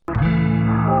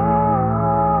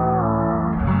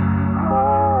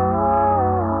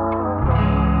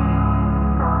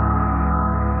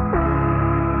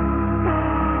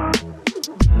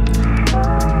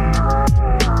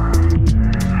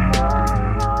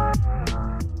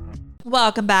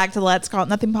Welcome back to Let's Call It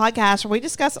Nothing podcast, where we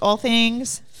discuss all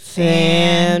things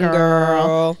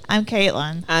fangirl. I'm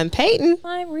Caitlin. I'm Peyton.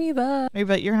 I'm Reba.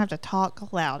 Reba, you're going to have to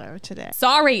talk louder today.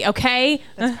 Sorry, okay?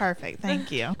 That's perfect. Thank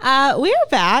you. We are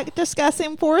back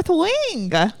discussing Fourth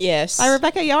Wing Yes. by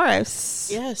Rebecca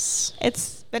Yarros. Yes.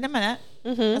 It's been a minute.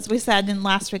 Mm-hmm. As we said in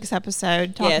last week's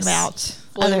episode, talking about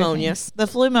Flumonia. things. The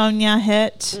Flumonia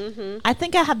hit. Mm-hmm. I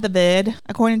think I had the vid.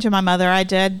 According to my mother, I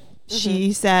did.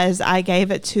 She says I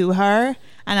gave it to her,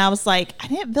 and I was like, I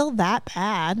didn't feel that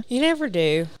bad. You never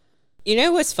do. You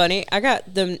know what's funny? I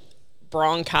got the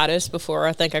bronchitis before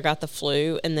I think I got the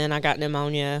flu, and then I got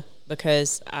pneumonia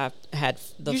because I had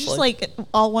the You're flu. just like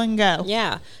all one go.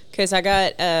 Yeah, because I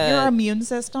got... Your immune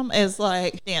system is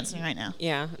like dancing right now.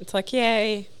 Yeah, it's like,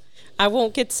 yay. I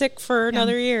won't get sick for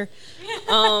another year.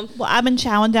 Well, I've been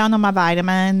chowing down on my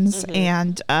vitamins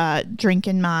and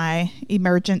drinking my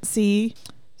emergency.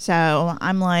 So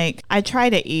I'm like, I try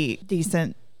to eat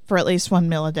decent for at least one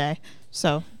meal a day.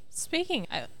 So Speaking,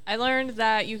 I learned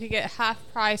that you could get half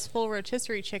price full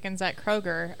rotisserie chickens at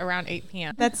Kroger around 8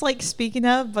 p.m. that's like speaking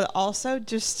of, but also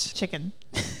just chicken.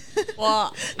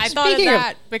 Well, I thought of Speaking of-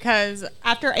 that because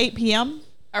After 8 p.m.,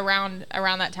 around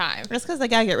that time. that's because they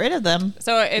got to get rid of them.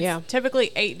 So it's Yeah. typically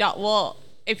 $8. Well,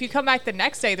 if you come back the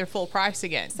next day, they're full price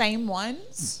again. Same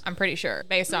ones. I'm pretty sure,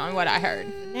 based on what I heard.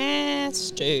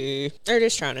 Nasty. They're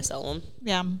just trying to sell them.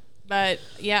 Yeah. But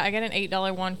yeah, I got an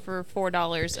 $8 one for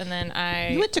 $4, and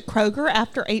then You went to Kroger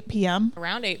after 8 p.m.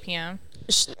 around 8 p.m.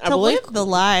 I to believe, live the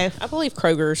life. I believe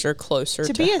Kroger's are closer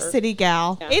To to be a her. city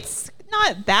gal. Yeah. It's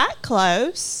not that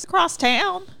close. Across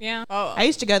town. Yeah. Oh, I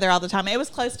used to go there all the time. It was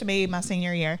close to me my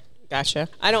senior year. Gotcha.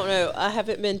 I don't know. I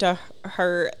haven't been to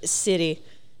her city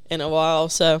in a while,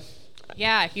 so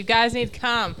yeah. You guys need to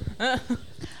come.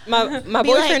 my Be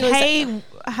boyfriend like, was hey,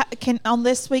 can on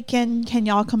this weekend can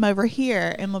y'all come over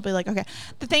here? And we'll be like, okay.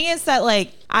 The thing is that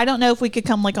like I don't know if we could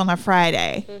come like on a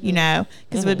Friday, you know,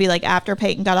 because it would be like after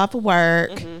Peyton got off of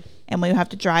work. And we would have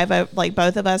to drive over, like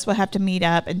both of us would have to meet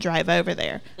up and drive over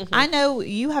there. I know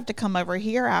you have to come over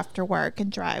here after work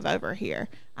and drive over here.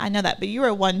 I know that, but you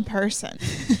are one person.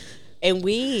 and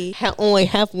we only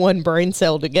have one brain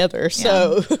cell together,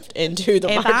 so into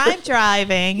the If I'm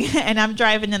driving and I'm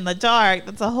driving in the dark,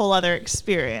 that's a whole other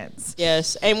experience.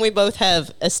 yes, and we both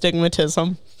have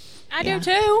astigmatism. I do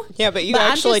too. Yeah, but you But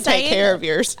I'm actually just take saying, care of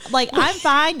yours. Like, I'm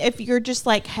fine if you're just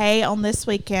like, hey, on this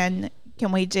weekend,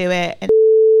 can we do it? And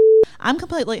I'm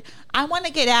completely, I want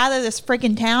to get out of this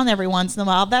freaking town every once in a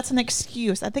while. That's an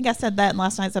excuse. I think I said that in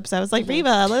last night's episode. I was like,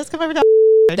 Reba, let's come over to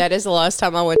That is the last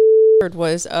time I went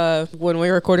was when we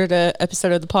recorded an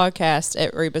episode of the podcast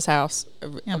at Reba's house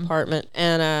apartment,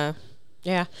 and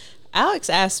yeah. Alex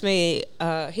asked me,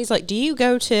 he's like, do you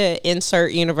go to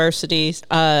insert university's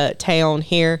town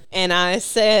here? And I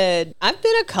said, I've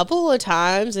been a couple of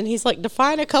times. And he's like,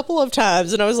 define a couple of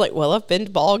times. And I was like, well, I've been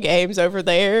to ball games over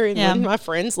there. And when my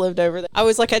friends lived over there. I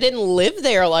was like, I didn't live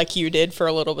there like you did for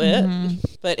a little bit.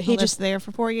 But he I just, was there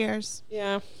for 4 years.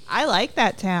 yeah. I like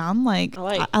that town. Like,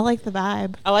 I like the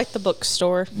vibe. I like the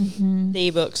bookstore, the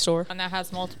bookstore. And that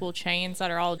has multiple chains that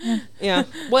are all. Yeah.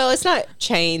 Well, it's not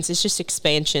chains. It's just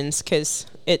expansions because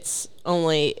it's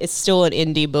still an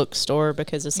indie bookstore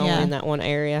because it's only Yeah. in that one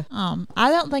area. I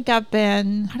don't think I've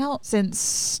been,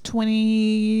 since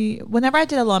whenever I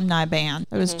did alumni band,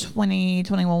 it was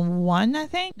 2021, I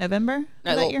think, November of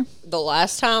that year. The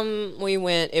last time we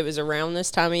went, it was around this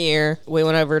time of year. We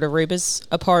went over to Reba's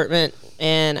apartment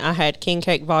and I had king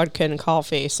cake vodka and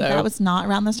coffee. So That was not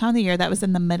around this time of the year. That was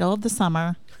in the middle of the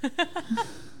summer.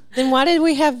 then why did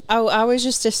we have, I was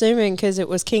just assuming because it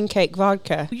was king cake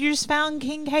vodka. You just found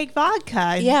king cake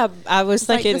vodka. Yeah. I was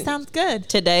Like, thinking this sounds good.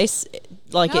 today's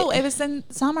like No, it was in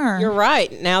summer. You're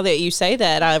right. Now that you say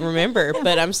that, I remember.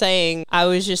 But I'm saying I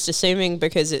was just assuming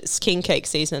because it's king cake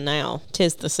season now.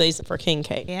 'Tis the season for king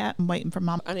cake. Yeah, I'm waiting for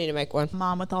mom. I need to make one.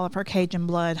 Mom with all of her Cajun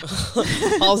blood.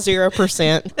 All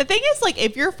 0%. The thing is, like,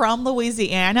 if you're from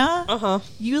Louisiana,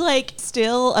 you like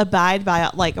still abide by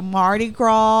like Mardi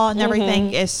Gras and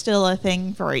everything is still a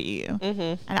thing for you.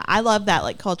 And I love that,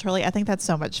 like, culturally. I think that's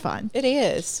so much fun. It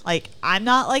is. Like, I'm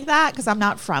not like that because I'm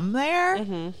not from there,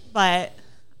 but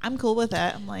I'm cool with it.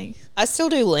 I'm like, I still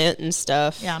do Lent and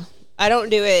stuff. yeah. I don't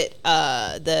do it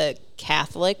the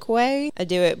Catholic way. I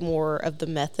do it more of the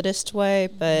Methodist way,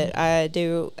 but I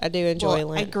do enjoy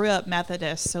Well, I Lent. grew up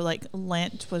Methodist, so like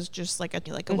Lent was just like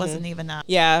it wasn't even a.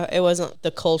 Yeah, it wasn't the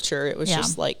culture. It was Yeah.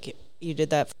 just like you did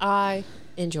that. I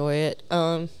enjoy it.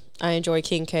 I enjoy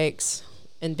king cakes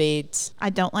and beads.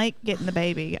 I don't like getting the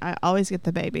baby. I always get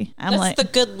the baby. I'm That's like, the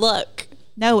good luck.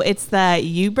 no, it's that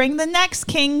you bring the next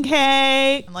king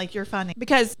cake. I'm like, you're funny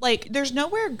because like there's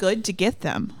nowhere good to get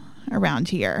them. around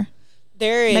here.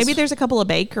 There is Maybe there's a couple of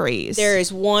bakeries. There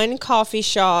is one coffee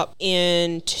shop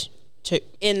in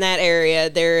that area.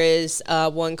 There is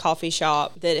one coffee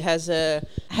shop that has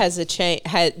a chain,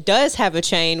 does have a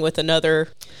chain with another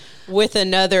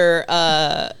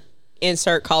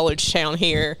insert college town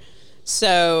here.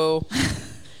 So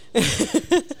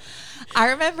I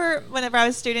remember whenever I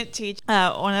was student teach,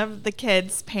 one of the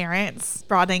kids' parents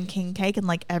brought in king cake, and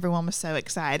like everyone was so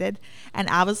excited, and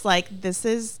I was like, "This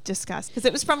is disgusting," because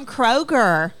it was from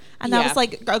Kroger, and I was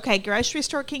like, "Okay, grocery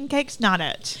store king cake's not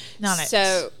it."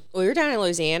 So we were down in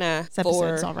Louisiana. This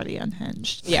episode's already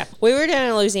unhinged. Yeah, we were down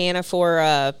in Louisiana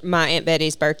for my Aunt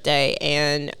Betty's birthday,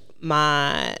 and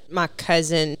my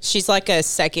cousin, she's like a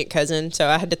second cousin, so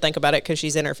I had to think about it because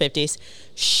she's in her 50s.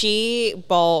 She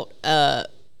bought a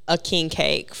king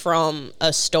cake from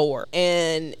a store,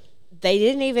 and they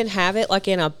didn't even have it like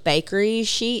in a bakery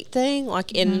sheet thing,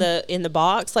 like in the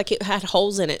box. Like it had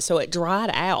holes in it, so it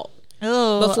dried out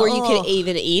before you could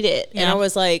even eat it. Yeah. And I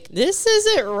was like, this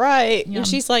isn't right. And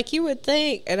she's like, you would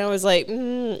think. And I was like,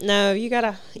 no, you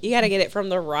gotta get it from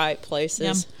the right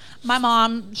places. My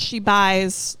mom, she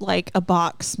buys like a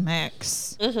box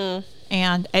mix,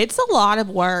 and it's a lot of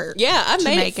work. Yeah, I've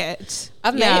made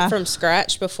it from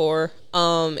scratch before.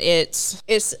 It's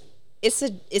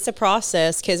a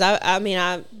process, because I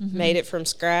made it from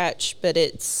scratch, but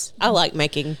I like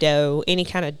making dough. Any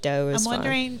kind of dough is fine. I'm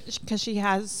wondering, because she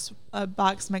has a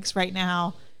box mix right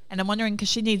now, and I'm wondering because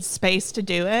she needs space to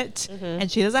do it, and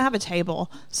she doesn't have a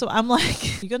table. So I'm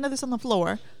like, you gonna do this on the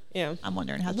floor? Yeah. I'm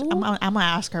wondering how. I'm gonna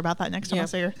ask her about that next time I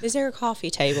see her. Is there a coffee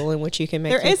table in which you can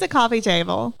make? There is a coffee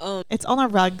table. It's on a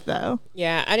rug though.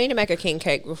 Yeah, I need to make a king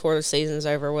cake before the season's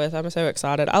over with. I'm so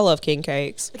excited. I love king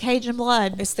cakes. The Cajun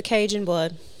blood. It's the Cajun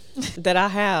blood that I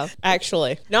have,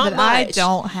 actually. Not that much. I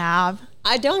don't have.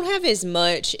 I don't have as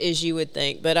much as you would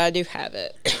think, but I do have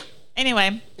it.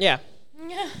 Anyway. Yeah.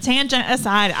 Tangent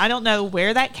aside, I don't know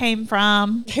where that came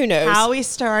from. Who knows? How we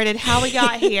started, how we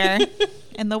got here.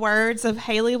 In the words of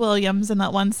Haley Williams in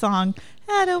that one song,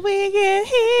 how do we get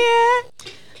here?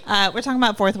 We're talking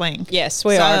about Fourth Wing. Yes,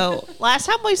 we are. So last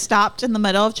time we stopped in the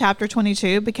middle of chapter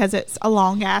 22 because it's a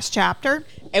long ass chapter.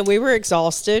 And we were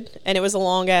exhausted, and it was a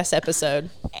long ass episode.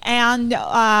 And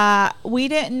we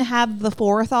didn't have the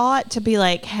forethought to be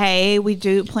like, hey, we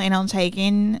do plan on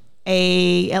taking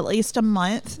at least a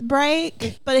month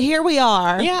break, but here we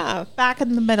are, back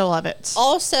in the middle of it.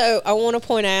 Also, I want to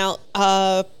point out,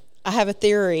 I have a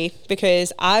theory,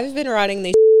 because I've been writing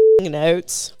these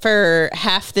notes for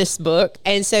half this book,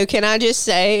 and so can I just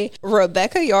say,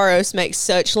 Rebecca Yarros makes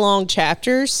such long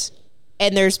chapters,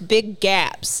 and there's big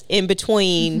gaps in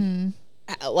between.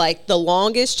 Like the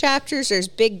longest chapters, there's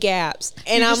big gaps,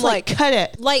 and I'm like, cut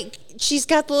it. Like, she's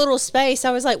got the little space.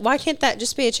 I was like, why can't that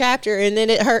just be a chapter? And then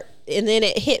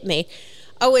it hit me.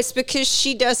 Oh, it's because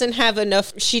she doesn't have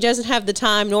the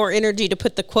time nor energy to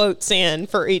put the quotes in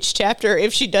for each chapter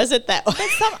if she does it that way.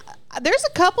 There's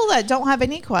a couple that don't have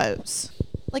any quotes.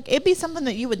 Like, it'd be something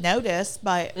that you would notice,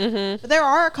 but there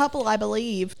are a couple, I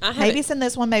believe. Maybe it's in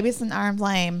this one, maybe it's in Iron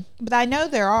Flame, but I know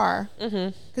there are,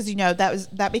 because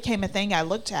that became a thing I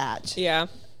looked at. Yeah,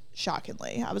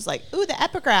 shockingly, I was like, "Ooh, the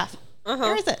epigraph!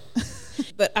 Where is it?"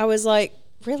 But I was like,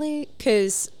 really?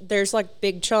 Because there's like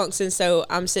big chunks, and so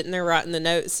I'm sitting there writing the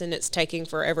notes, and it's taking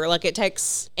forever. Like, it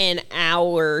takes an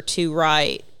hour to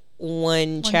write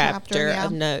one chapter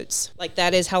of notes. Like,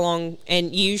 that is how long.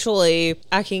 And usually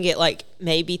I can get like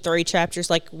maybe 3 chapters.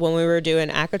 Like when we were doing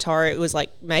ACOTAR, it was like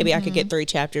maybe I could get 3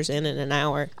 chapters in an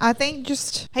hour. I think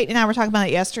just Peyton and I were talking about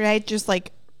it yesterday, just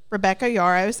like Rebecca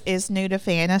Yarros is new to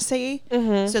fantasy,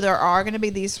 so there are going to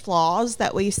be these flaws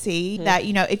that we see that,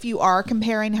 if you are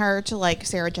comparing her to like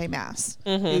Sarah J Maas,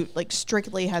 who like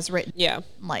strictly has written,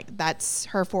 like that's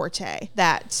her forte,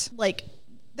 that like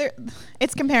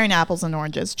it's comparing apples and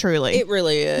oranges, truly. It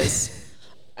really is.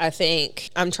 I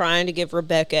think I'm trying to give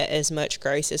Rebecca as much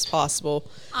grace as possible.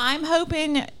 I'm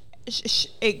hoping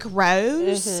it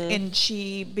grows and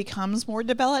she becomes more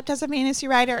developed as a fantasy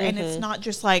writer, and it's not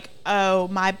just like, oh,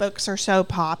 my books are so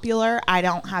popular, I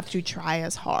don't have to try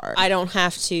as hard. I don't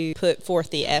have to put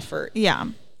forth the effort. Yeah.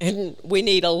 And we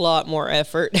need a lot more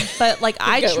effort. But like,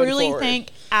 I truly think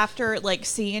after like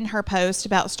seeing her post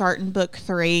about starting book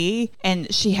 3,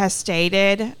 and she has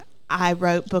stated, I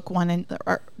wrote book 1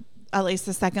 or at least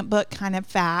the second book kind of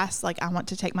fast. Like, I want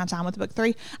to take my time with book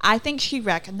 3. I think she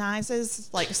recognizes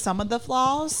like some of the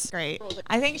flaws. Great.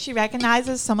 I think she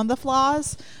recognizes some of the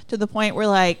flaws to the point where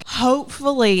like,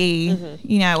 hopefully,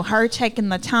 her taking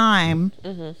the time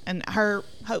and her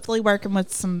hopefully working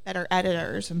with some better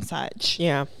editors and such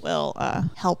will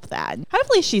help that.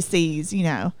 Hopefully she sees,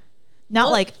 Not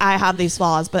like I have these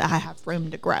flaws, but I have room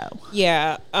to grow.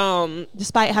 Yeah.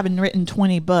 Despite having written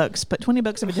 20 books, but 20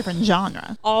 books of a different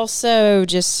genre. Also,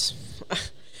 just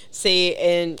see,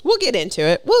 and we'll get into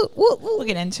it. We'll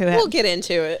get into it. We'll get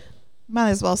into it.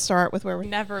 Might as well start with where we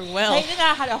Never will. Peyton and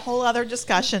I had a whole other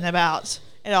discussion about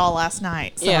it all last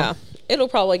night. So. Yeah. It'll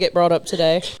probably get brought up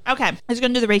today. Okay. Who's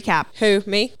going to do the recap? Who?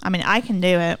 Me? I mean, I can do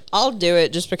it. I'll do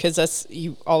it just because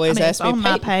you always ask it's me. on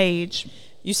my Peyton, page.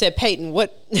 you said, Peyton,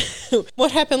 what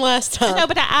what happened last time? No,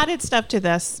 but I added stuff to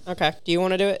this. Okay. Do you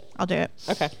want to do it? I'll do it.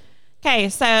 Okay. Okay,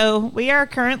 so we are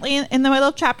currently in the middle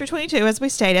of chapter 22, as we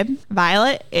stated.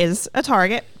 Violet is a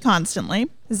target constantly.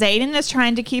 Xaden is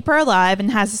trying to keep her alive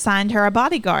and has assigned her a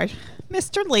bodyguard,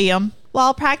 Mr. Liam.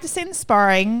 While practicing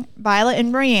sparring, Violet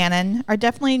and Rhiannon are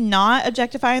definitely not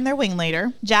objectifying their wing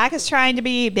leader. Jack is trying to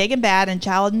be big and bad and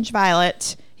challenge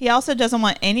Violet. He also doesn't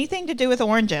want anything to do with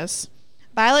oranges.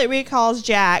 Violet recalls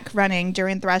Jack running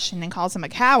during threshing and calls him a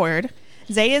coward.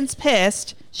 Xaden's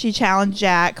pissed she challenged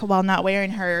Jack while not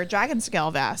wearing her dragon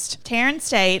scale vest. Taryn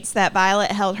states that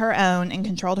Violet held her own and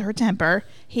controlled her temper.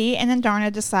 He and Andarna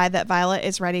decide that Violet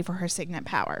is ready for her signet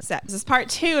power. So this is part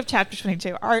 2 of chapter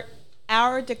 22,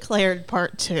 our declared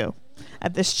part 2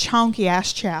 of this chunky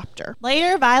ass chapter.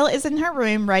 Later, Violet is in her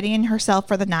room readying herself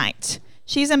for the night.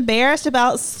 She's embarrassed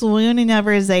about swooning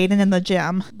over Xaden in the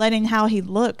gym, letting how he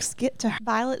looks get to her.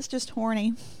 Violet's just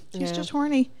horny. She's just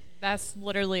horny. That's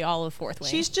literally all of Fourth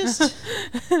Wing. She's just a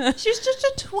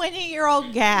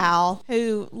 20-year-old gal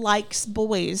who likes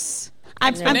boys.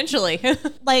 Eventually.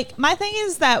 Like, my thing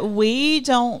is that we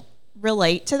don't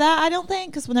relate to that, I don't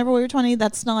think, because whenever we were 20,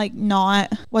 that's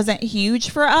wasn't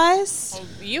huge for us.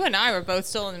 Well, you and I were both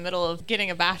still in the middle of getting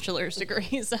a bachelor's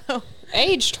degree, so.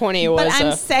 Age 20 was. But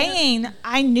I'm saying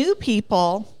I knew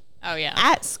people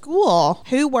at school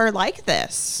who were like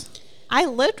this. I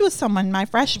lived with someone my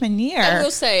freshman year. I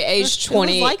will say age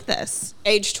 20 was like this.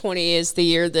 Age 20 is the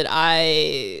year that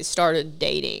I started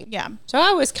dating. Yeah. So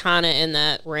I was kind of in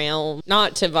that realm,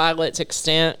 not to Violet's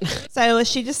extent. So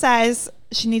she decides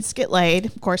she needs to get laid.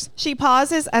 Of course, she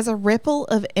pauses as a ripple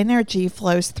of energy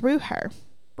flows through her.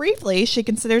 Briefly, she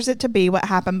considers it to be what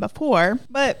happened before,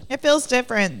 but it feels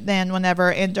different than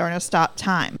whenever Andarna stopped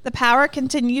time. The power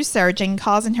continues surging,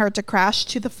 causing her to crash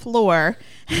to the floor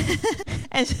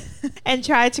and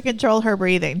try to control her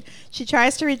breathing. She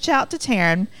tries to reach out to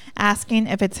Taryn, asking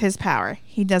if it's his power.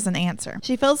 He doesn't answer.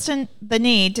 She feels the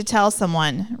need to tell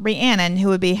someone, Rhiannon, who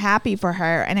would be happy for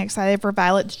her and excited for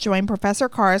Violet to join Professor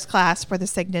Carr's class for the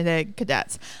Signet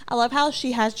cadets. I love how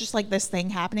she has just like this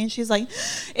thing happening. She's like,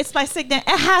 it's my Signet.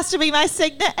 It has to be my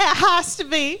Signet. It has to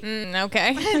be.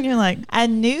 Okay. And you're like, a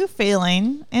new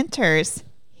feeling enters.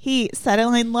 Heat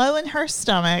settling low in her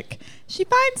stomach. She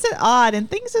finds it odd and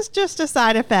thinks it's just a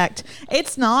side effect.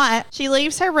 It's not. She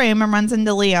leaves her room and runs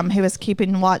into Liam, who is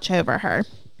keeping watch over her.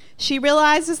 She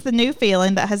realizes the new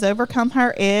feeling that has overcome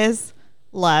her is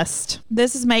lust.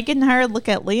 This is making her look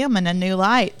at Liam in a new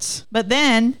light. But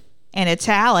then, in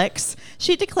italics,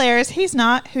 she declares he's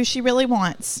not who she really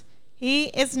wants. He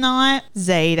is not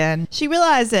Xaden. She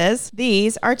realizes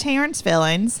these are Taryn's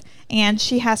feelings, and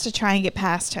she has to try and get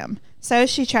past him. So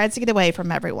she tries to get away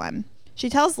from everyone. She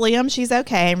tells Liam she's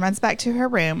okay and runs back to her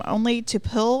room, only to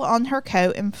pull on her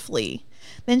coat and flee.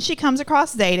 Then she comes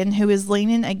across Xaden, who is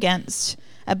leaning against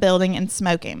a building and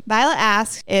smoking. Violet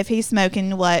asks if he's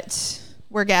smoking what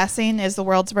we're guessing is the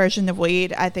world's version of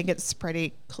weed. I think it's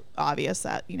pretty obvious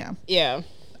that, Yeah.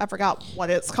 I forgot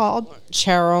what it's called.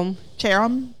 Charum.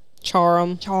 Charum?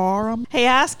 Charum. He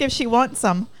asks if she wants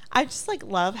some. I just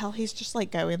love how he's just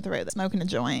going through it, smoking a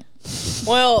joint.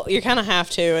 Well, you kind of have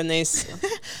to in these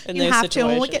you have situations. to,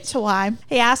 and we'll get to why.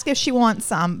 He asks if she wants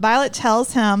some. Violet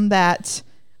tells him that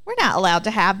we're not allowed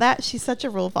to have that. She's such a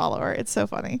rule follower. It's so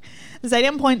funny.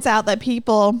 Xaden points out that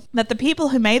the people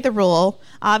who made the rule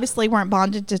obviously weren't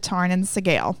bonded to Tarn and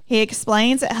Sigale. He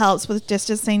explains it helps with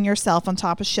distancing yourself on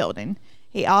top of shielding.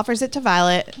 He offers it to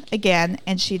Violet again,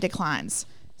 and she declines.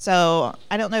 So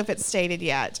I don't know if it's stated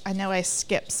yet. I know I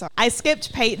skipped some. I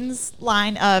skipped Peyton's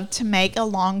line of, to make a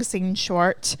long scene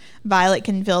short, Violet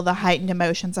can feel the heightened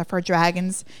emotions of her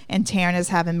dragons, and Taryn is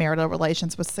having marital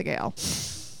relations with Sigale.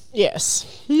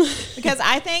 Yes. Because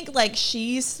I think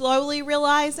she's slowly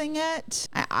realizing it.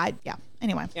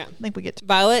 Anyway, I think we get to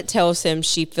Violet tells him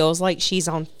she feels like she's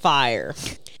on fire.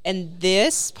 And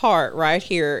this part right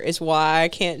here is why I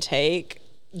can't take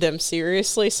them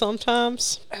seriously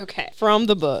sometimes. Okay. From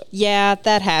the book. Yeah,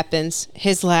 that happens.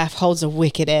 His laugh holds a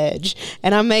wicked edge,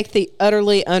 and I make the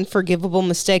utterly unforgivable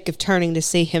mistake of turning to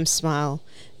see him smile.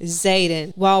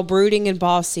 Xaden, while brooding and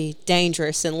bossy,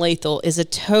 dangerous and lethal, is a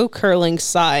toe-curling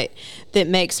sight that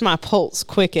makes my pulse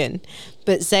quicken.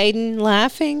 But Xaden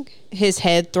laughing, his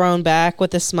head thrown back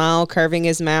with a smile curving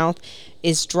his mouth,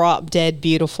 is drop dead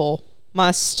beautiful.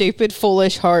 My stupid,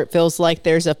 foolish heart feels like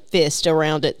there's a fist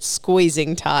around it,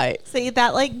 squeezing tight. See,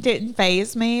 that like didn't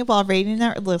faze me while reading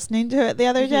it or listening to it the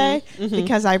other day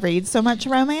because I read so much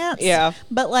romance. Yeah.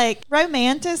 But like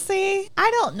romanticy,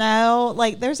 I don't know.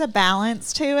 Like there's a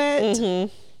balance to it.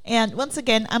 And once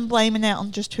again, I'm blaming it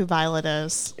on just who Violet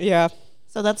is. Yeah.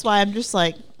 So that's why I'm just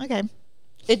like, okay.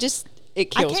 It kills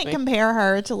I can't me. compare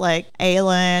her to like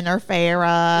Aelin or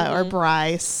Farah or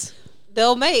Bryce.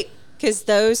 They'll make, because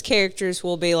those characters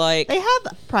will be like, They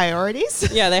have priorities.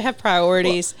 yeah, they have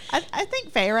priorities. I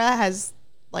think Farah has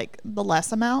like the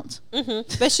less amount.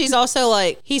 But she's also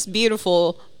like, he's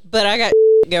beautiful, but I got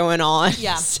going on.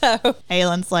 Yeah. So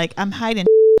Aelin's like, I'm hiding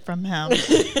from him.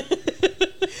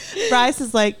 Bryce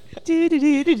is like, do.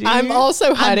 I'm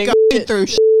also hiding. I'm going through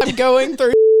I'm going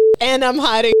through and I'm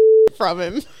hiding from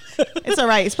him. It's all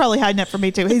right. He's probably hiding it from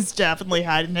me too. He's definitely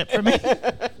hiding it from me.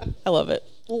 I love it.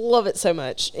 Love it so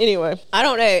much. Anyway, I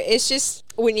don't know. It's just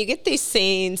when you get these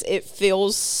scenes, it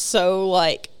feels so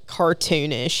like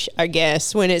cartoonish, I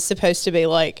guess, when it's supposed to be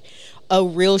like a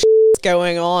real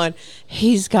going on.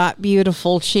 He's got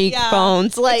beautiful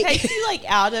cheekbones. It Like, takes you like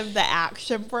out of the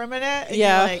action for a minute. And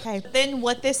Yeah. you're like, hey. Then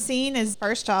what this scene is,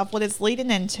 first off, what it's leading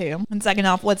into, and second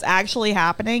off, what's actually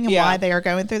happening and Yeah. why they are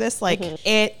going through this. Like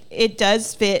it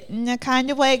does fit in a kind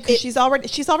of way because she's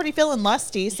already feeling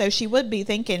lusty, so she would be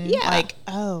thinking like,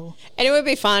 oh, and it would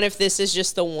be fine if this is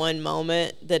just the one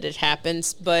moment that it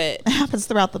happens, but it happens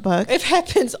throughout the book. it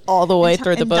happens all the way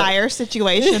through the in book. dire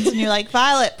situations, and you're like,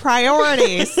 Violet,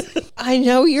 priorities. I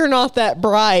know you're not that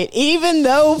bright, even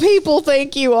though people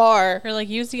think you are. Or like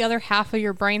use the other half of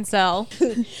your brain cell.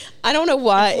 I don't know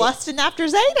why. Lusting after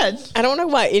Xaden. I don't know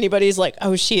why anybody's like,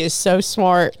 oh, she is so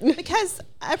smart. Because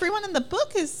everyone in the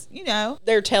book is,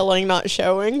 They're telling, not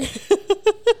showing.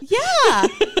 yeah.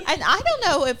 And I don't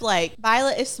know if like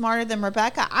Violet is smarter than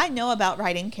Rebecca. I know about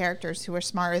writing characters who are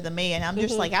smarter than me, and I'm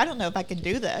just like, I don't know if I can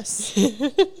do this.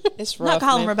 It's I'm rough. not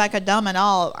calling man. Rebecca dumb at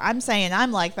all. I'm saying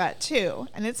I'm like that too,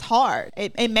 and it's hard.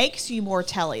 It makes you more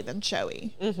telly than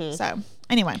showy. So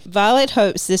anyway, Violet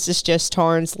hopes this is just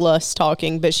Tarn's lust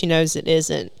talking, but she knows it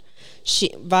isn't.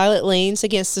 Violet leans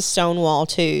against the stone wall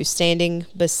too, standing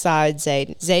beside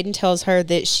Xaden. Xaden tells her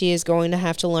that she is going to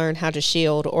have to learn how to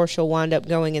shield, or she'll wind up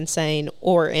going insane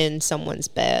or in someone's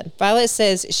bed. Violet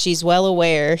says she's well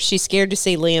aware. She's scared to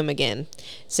see Liam again.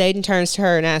 Xaden turns to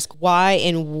her and asks why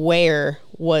and where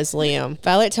was Liam.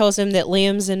 Violet tells him that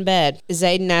Liam's in bed.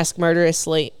 Xaden asks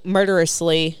murderously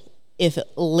if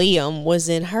Liam was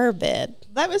in her bed.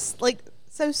 that was like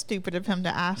so stupid of him to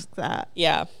ask that.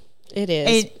 Yeah, it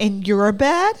is. And you're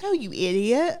bad? Oh, you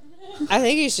idiot. I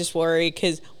think he's just worried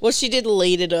because, well, she did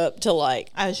lead it up to like,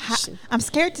 I'm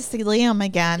scared to see Liam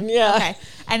again. Yeah. Okay.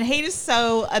 And he is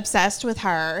so obsessed with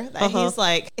her that he's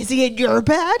like, is he in your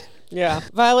bed? yeah.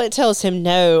 Violet tells him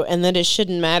no and that it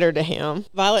shouldn't matter to him.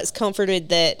 Violet's comforted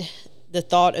that the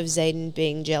thought of Xaden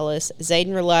being jealous.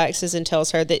 Xaden relaxes and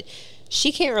tells her that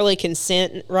she can't really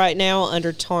consent right now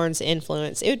under Tarn's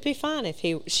influence. It would be fine if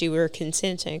she were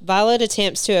consenting. Violet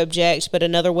attempts to object, but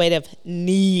another weight of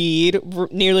need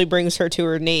nearly brings her to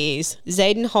her knees.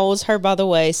 Xaden holds her by the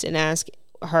waist and asks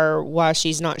her why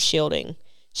she's not shielding.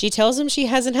 She tells him she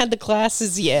hasn't had the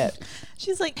classes yet.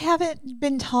 She's like, haven't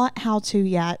been taught how to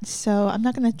yet, so I'm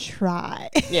not going to try.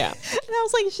 Yeah. And I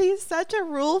was like, she's such a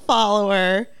rule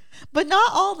follower, but not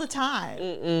all the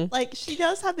time. Like, she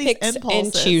does have these Picks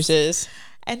impulses. and chooses.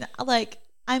 And like,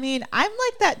 I mean, I'm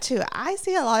like that too. I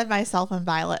see a lot of myself in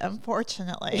Violet,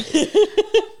 unfortunately.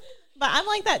 But I'm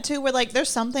like that too, where like there's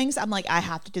some things I'm like, I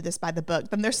have to do this by the book.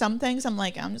 Then there's some things I'm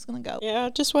like, I'm just going to go. Yeah,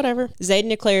 just whatever. Xaden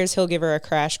declares he'll give her a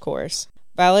crash course.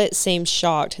 Violet seems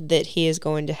shocked that he is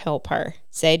going to help her.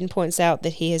 Xaden points out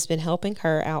that he has been helping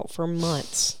her out for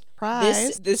months.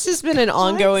 Surprise. This has been an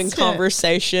ongoing Constant.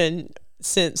 conversation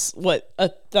since, what, a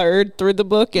third through the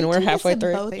book, and we're Do this halfway in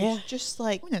through. both. Yeah. It's just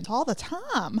like, it's all the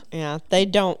time. Yeah, they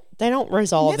don't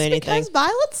resolve It's anything. because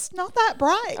Violet's not that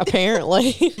bright.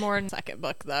 Apparently. More in the second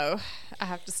book, though, I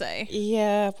have to say.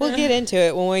 Yeah, we'll get into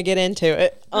it when we get into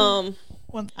it. Well,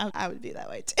 I would be that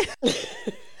way too.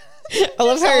 I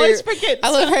love how always you're, forget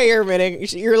I love how you're admitting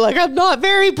you're like, I'm not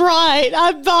very bright.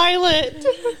 I'm Violet.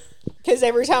 Because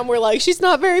every time we're like, she's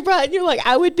not very bright, and you're like,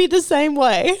 I would be the same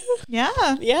way. Yeah.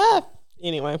 Yeah.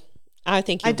 Anyway, I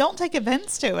think I don't take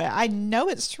offense to it. I know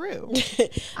it's true.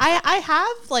 I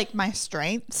have like my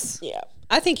strengths. Yeah.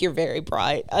 I think you're very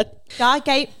bright. God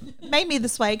made me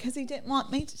this way because he didn't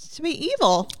want me to be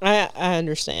evil. I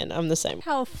understand. I'm the same.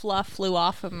 How fluff flew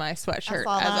off of my sweatshirt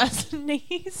I saw as I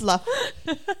sneezed. Fluff.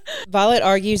 Violet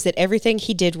argues that everything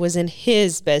he did was in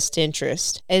his best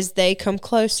interest. As they come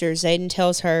closer, Xaden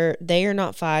tells her they are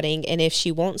not fighting, and if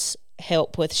she wants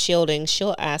help with shielding,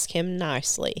 she'll ask him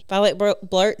nicely. Violet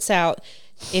blurts out,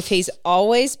 if he's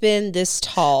always been this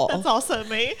tall. That's also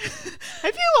me.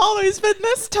 Have you always been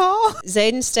this tall?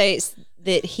 Xaden states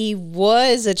that he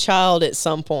was a child at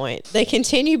some point. They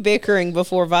continue bickering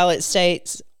before Violet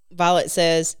says,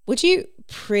 would you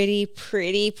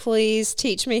pretty please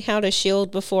teach me how to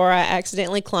shield before I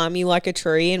accidentally climb you like a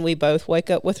tree and we both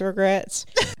wake up with regrets?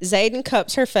 Xaden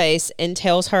cups her face and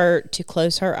tells her to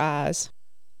close her eyes.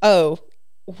 Oh,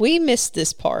 we missed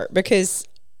this part because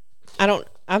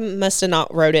I must have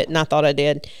not wrote it and I thought I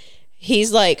did.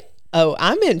 He's like, oh,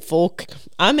 I'm in full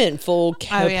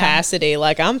capacity. Yeah.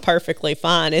 Like, I'm perfectly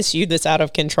fine. It's you that's out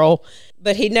of control.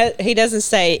 But he doesn't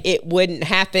say it wouldn't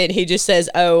happen. He just says,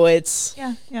 oh, it's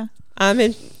yeah.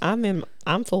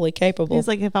 I'm fully capable. He's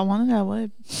like, if I wanted, I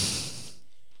would.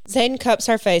 Xaden cups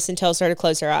her face and tells her to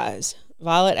close her eyes.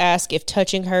 Violet asks if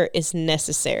touching her is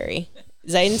necessary.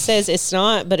 Xaden says it's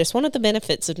not, but it's one of the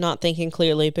benefits of not thinking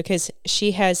clearly because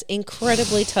she has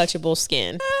incredibly touchable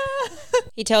skin.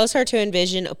 He tells her to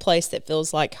envision a place that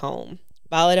feels like home.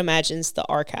 Violet imagines the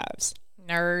archives.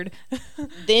 Nerd.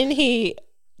 Then he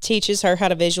teaches her how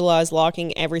to visualize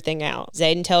locking everything out.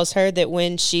 Xaden tells her that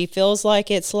when she feels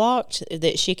like it's locked,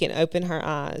 that she can open her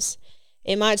eyes.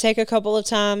 It might take a couple of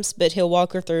times, but he'll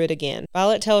walk her through it again.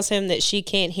 Violet tells him that she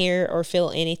can't hear or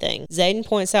feel anything. Xaden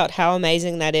points out how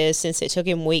amazing that is since it took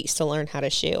him weeks to learn how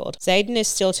to shield. Xaden is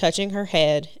still touching her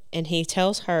head, and he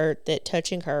tells her that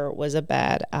touching her was a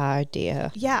bad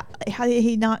idea. Yeah, how did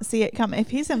he not see it coming?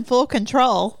 If he's in full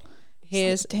control...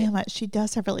 Damn it, she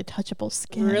does have really touchable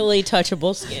skin. Really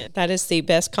touchable skin. That is the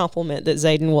best compliment that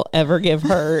Xaden will ever give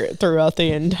her throughout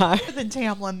the entire... Better than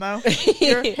Tamlin, though.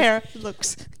 Your hair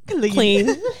looks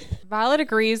clean. Violet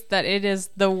agrees that it is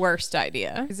the worst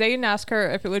idea. Xaden asks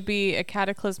her if it would be a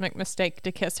cataclysmic mistake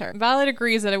to kiss her. Violet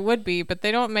agrees that it would be, but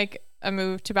they don't make a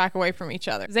move to back away from each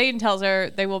other. Xaden tells her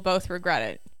they will both regret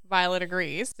it. Violet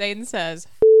agrees. Xaden says,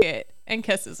 F it, and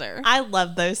kisses her. I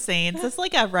love those scenes. It's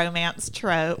like a romance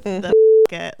trope. The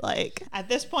it. Like, at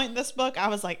this point in this book, I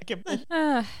was like...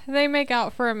 They make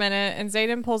out for a minute, and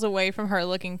Xaden pulls away from her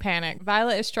looking panicked.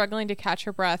 Violet is struggling to catch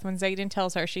her breath when Xaden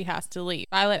tells her she has to leave.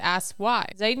 Violet asks why.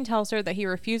 Xaden tells her that he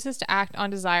refuses to act on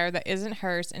desire that isn't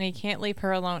hers, and he can't leave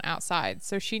her alone outside,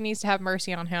 so she needs to have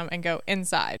mercy on him and go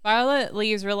inside. Violet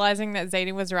leaves, realizing that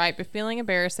Xaden was right, but feeling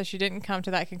embarrassed that she didn't come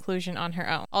to that conclusion on her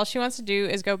own. All she wants to do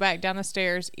is go back down the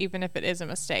stairs, even if it is a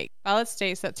mistake. Violet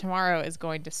states that tomorrow is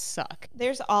going to suck.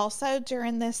 There's also,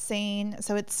 during this scene,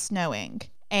 so it's snowing,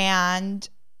 and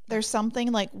there's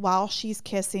something like while she's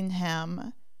kissing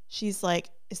him, she's like,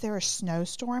 is there a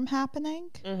snowstorm happening?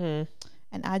 Mm-hmm.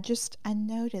 And I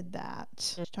noted that.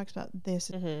 She talks about this.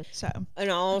 Mm-hmm. So,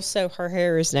 and also her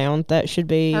hair is down. That should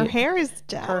be... Her hair is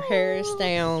down. Her hair is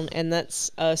down, and that's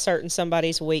a certain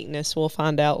somebody's weakness. We'll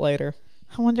find out later.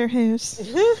 I wonder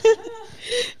whose.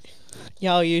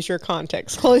 Y'all use your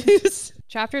context clues.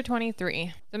 Chapter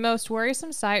 23. The most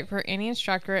worrisome sight for any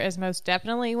instructor is most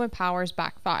definitely when powers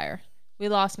backfire. We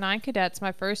lost 9 cadets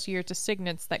my first year to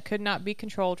signets that could not be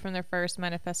controlled from their first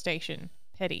manifestation.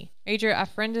 Pity. Major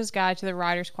Afrenda's Guide to the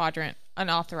Rider's Quadrant.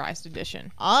 Unauthorized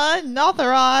edition.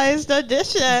 Unauthorized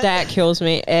edition. That kills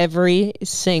me every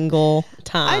single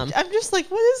time. I'm just like,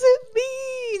 what does it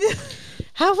mean?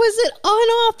 How was it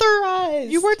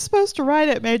unauthorized? You weren't supposed to write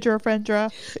it, Major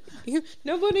Afrendra.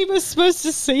 Nobody was supposed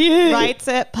to see it. Writes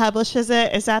it, publishes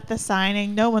it, is at the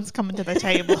signing. No one's coming to the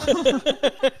table.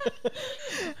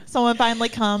 Someone finally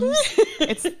comes.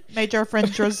 It's Major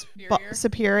Afrendra's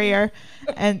superior.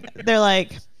 And they're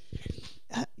like,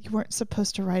 you weren't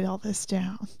supposed to write all this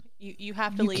down. You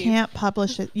have to leave. You can't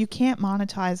publish it. You can't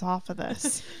monetize off of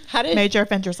this. Major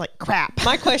Afrendra's like, crap.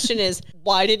 My question is,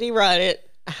 why did he write it?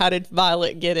 How did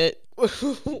Violet get it?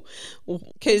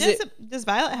 Does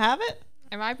Violet have it?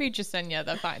 It might be Jasenia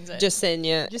that finds it.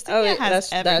 Jasenia. Jasenia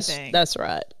has everything. That's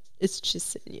right. It's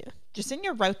Jasenia.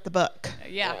 Jasenia wrote the book.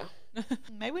 Yeah.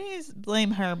 Maybe we need to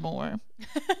blame her more.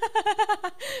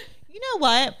 You know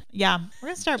what? Yeah, we're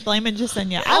going to start blaming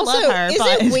Jasenia. I love her. Is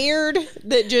it weird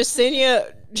that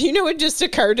Jasenia... Do you know what just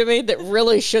occurred to me that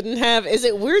really shouldn't have? Is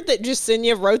it weird that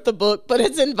Jasenia wrote the book, but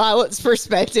it's in Violet's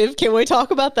perspective? Can we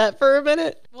talk about that for a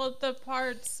minute? Well,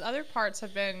 other parts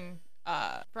have been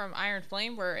from Iron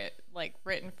Flame were it like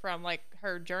written from like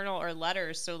her journal or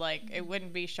letters, so like it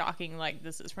wouldn't be shocking like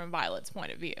this is from Violet's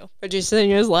point of view. But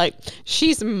Jasonia's like,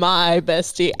 she's my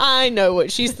bestie. I know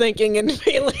what she's thinking and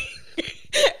feeling.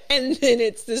 And then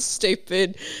it's this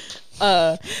stupid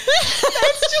That's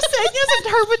Jasonia's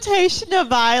interpretation of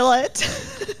Violet.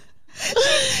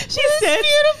 She sits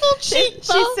beautiful cheekbone.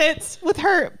 She sits with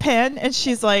her pen and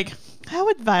she's like, how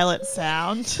would Violet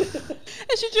sound?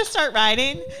 And she just start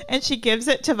writing and she gives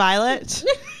it to Violet,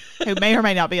 who may or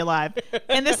may not be alive.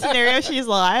 In this scenario, she's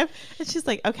alive. And she's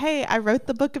like, okay, I wrote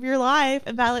the book of your life.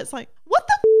 And Violet's like, what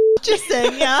the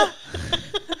Jasenia?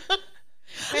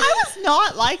 I was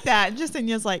not like that. And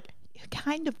Jasonia's like, you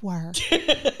kind of were.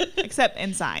 Except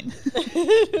Ensign.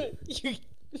 You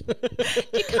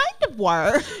kind of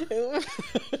were.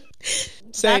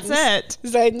 That's it.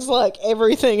 Zayden's like,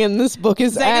 everything in this book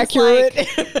is Zayden's accurate.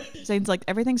 Zayden's like,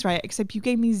 everything's right, except you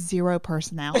gave me zero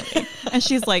personality. And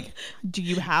she's like, do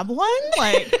you have one?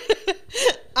 Like,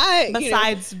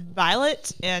 besides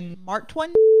Violet and Mark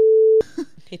Twain?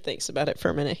 He thinks about it for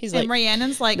a minute. He's and like,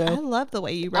 Rhiannon's like, no. I love the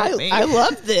way you wrote me. I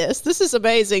love this. This is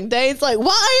amazing. Dane's like,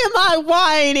 why am I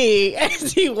whiny?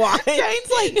 As he whines.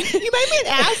 Dane's like, you made me an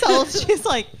asshole. She's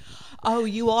like, oh,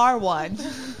 you are one.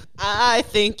 I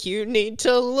think you need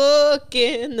to look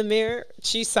in the mirror.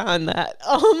 She signed that.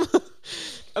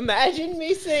 Imagine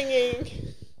me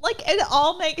singing. Like, it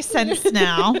all makes sense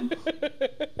now.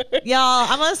 Y'all,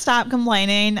 I'm going to stop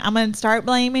complaining. I'm going to start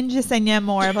blaming Jasenia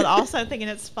more, but also thinking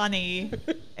it's funny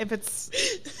if it's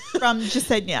from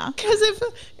Jasenia.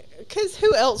 Because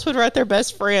who else would write their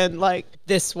best friend like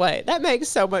this way? That makes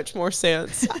so much more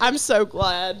sense. I'm so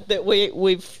glad that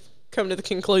we've come to the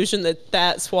conclusion that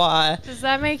that's why. Does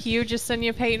that make you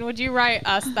Jasenia Payton? Would you write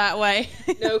us that way?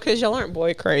 No, because y'all aren't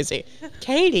boy crazy.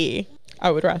 Katie, I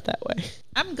would write that way.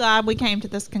 I'm glad we came to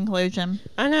this conclusion.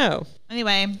 I know.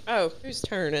 Anyway. Oh, whose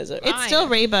turn is it? It's still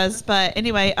Reba's, but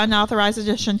anyway, unauthorized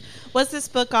edition. Was this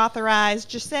book authorized?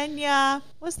 Jasenia,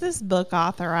 was this book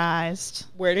authorized?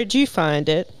 Where did you find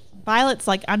it? Violet's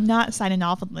like, I'm not signing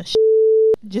off on this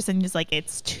Jasonia's like,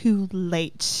 it's too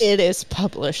late. It is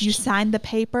published. You signed the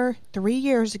paper 3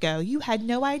 years ago. You had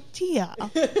no idea.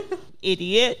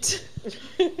 Idiot.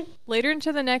 Later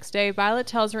into the next day, Violet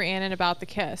tells Rhiannon about the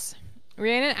kiss.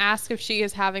 Rhiannon asks if she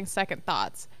is having second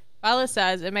thoughts. Violet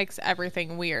says it makes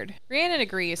everything weird. Rhiannon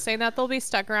agrees, saying that they'll be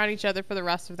stuck around each other for the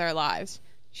rest of their lives.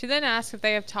 She then asks if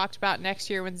they have talked about next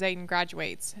year when Xaden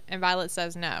graduates, and Violet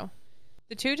says no.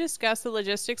 The two discuss the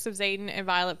logistics of Xaden and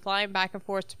Violet flying back and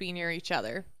forth to be near each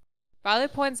other.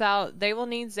 Violet points out they will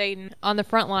need Xaden on the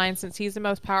front line since he's the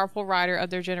most powerful rider of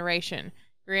their generation.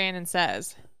 Rhiannon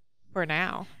says, for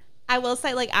now. I will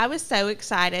say, like, I was so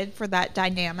excited for that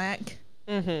dynamic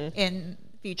in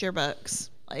future books.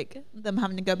 Like, them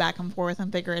having to go back and forth and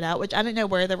figure it out, which I didn't know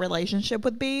where the relationship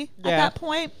would be at that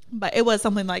point. But it was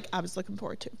something, like, I was looking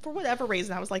forward to. For whatever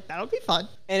reason, I was like, that would be fun.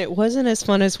 And it wasn't as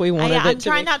fun as we wanted it to be. I'm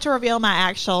trying not to reveal my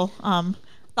actual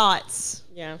thoughts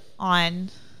on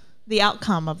the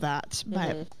outcome of that.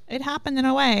 But it happened in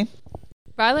a way.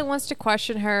 Violet wants to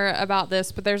question her about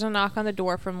this, but there's a knock on the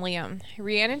door from Liam.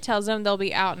 Rhiannon tells them they'll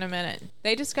be out in a minute.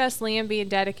 They discuss Liam being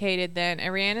dedicated then,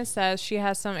 and Rhiannon says she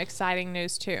has some exciting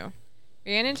news too.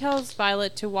 Rhiannon tells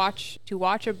Violet to watch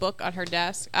a book on her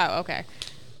desk. Oh, okay.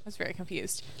 I was very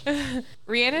confused.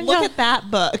 Rhiannon Look at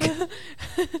that book.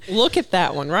 Look at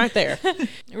that one right there.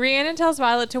 Rhiannon tells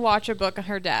Violet to watch a book on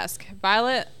her desk.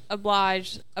 Violet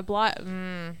obliges.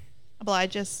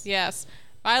 Yes.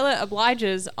 Violet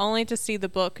obliges only to see the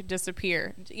book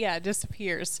disappear. Yeah, it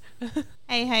disappears.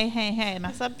 Hey.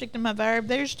 My subject and my verb,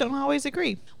 they just don't always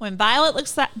agree. When Violet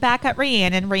looks back at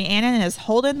Rhiannon is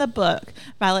holding the book.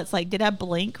 Violet's like, did I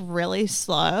blink really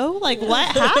slow? Like,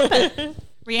 what happened?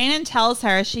 Rhiannon tells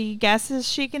her she guesses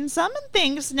she can summon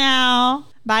things now.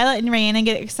 Violet and Rhiannon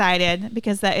get excited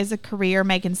because that is a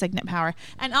career-making signet power.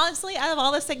 And honestly, out of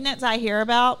all the signets I hear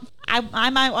about, I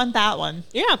might want that one.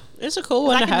 Yeah, it's a cool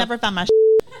one to I can have. never find my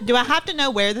Do I have to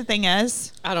know where the thing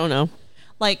is? I don't know.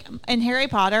 Like, in Harry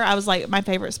Potter, I was like, my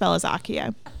favorite spell is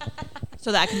Accio.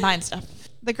 So that I can find stuff.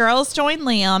 The girls join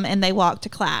Liam and they walk to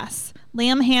class.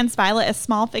 Liam hands Violet a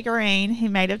small figurine he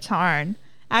made of Tarn.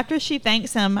 After she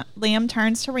thanks him, Liam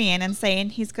turns to Rhiannon saying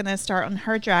he's going to start on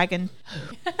her dragon.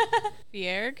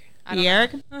 Bjerg?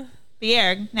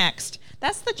 Bjerg, next.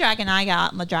 That's the dragon I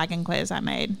got in the dragon quiz I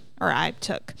made, or I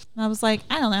took. And I was like,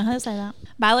 I don't know how to say that.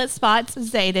 Violet spots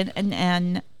Xaden in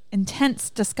an intense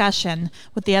discussion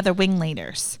with the other wing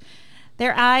leaders.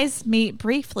 Their eyes meet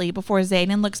briefly before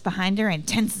Xaden looks behind her and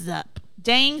tenses up.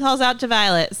 Dane calls out to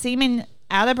Violet, seeming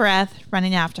out of breath,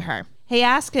 running after her. He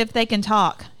asks if they can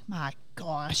talk. My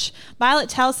gosh. Violet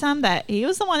tells him that he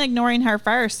was the one ignoring her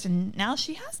first, and now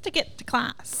she has to get to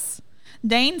class.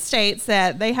 Dane states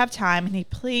that they have time, and he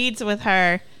pleads with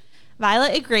her.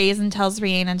 Violet agrees and tells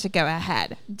Rhiannon to go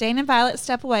ahead. Dane and Violet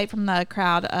step away from the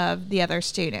crowd of the other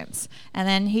students, and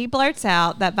then he blurts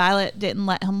out that Violet didn't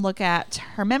let him look at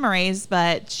her memories,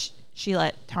 but she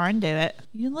let Tarn do it.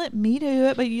 You let me do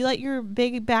it, but you let your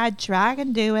big bad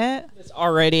dragon do it. It's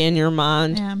already in your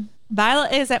mind. Yeah.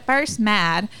 Violet is at first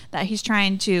mad that he's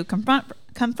trying to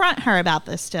confront her about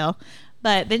this still,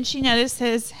 but then she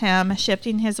notices him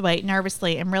shifting his weight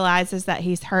nervously and realizes that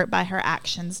he's hurt by her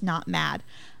actions, not mad.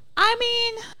 I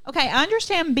mean, okay, I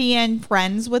understand being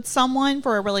friends with someone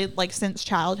for a really, like, since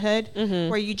childhood,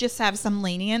 where you just have some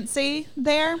leniency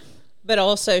there. But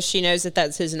also, she knows that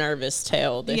that's his nervous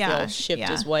tail, that he'll shift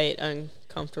his weight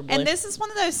uncomfortably. And this is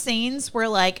one of those scenes where,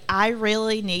 like, I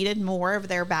really needed more of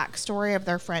their backstory of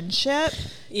their friendship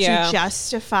to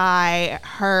justify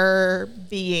her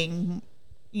being,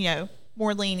 you know,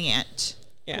 more lenient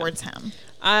towards him.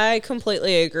 I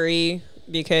completely agree,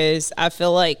 because I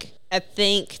think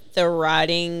the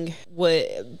writing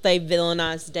they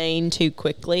villainized Dane too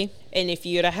quickly, and if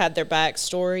you'd have had their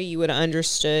backstory, you would have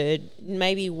understood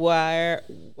maybe why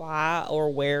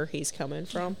or where he's coming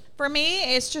from. For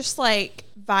me, it's just like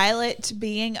Violet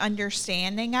being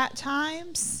understanding at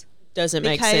times doesn't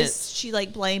make sense, because she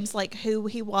like blames like who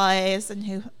he was and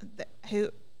who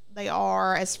they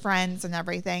are as friends and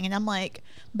everything, and I'm like,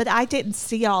 but I didn't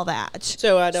see all that,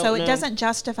 so I don't know. It doesn't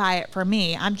justify it for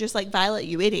me. I'm just like, Violet,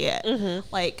 you idiot.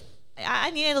 Like,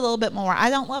 I needed a little bit more. I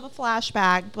don't love a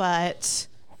flashback, but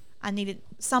I needed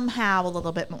somehow a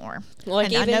little bit more.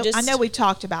 Like, and I know we've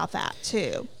talked about that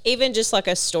too. Even just like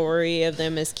a story of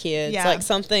them as kids, like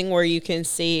something where you can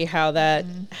see how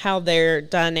their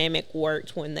dynamic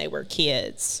worked when they were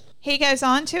kids. He goes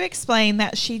on to explain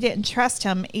that she didn't trust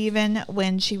him even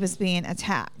when she was being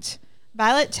attacked.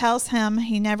 Violet tells him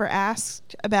he never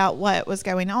asked about what was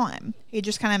going on. He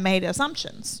just kind of made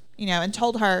assumptions, you know, and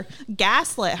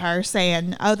gaslit her,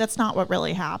 saying, oh, that's not what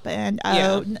really happened.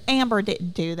 Oh, Amber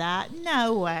didn't do that.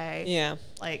 No way. Yeah.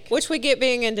 Like, which we get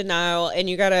being in denial, and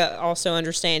you got to also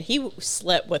understand he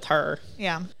slept with her.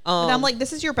 Yeah. And I'm like,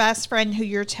 this is your best friend who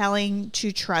you're telling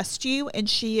to trust you, and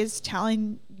she is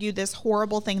telling you this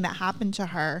horrible thing that happened to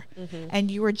her, and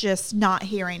you were just not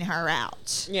hearing her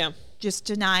out. Yeah. Just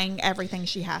denying everything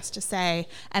she has to say,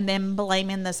 and then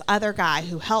blaming this other guy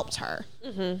who helped her.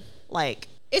 Like,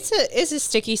 it's a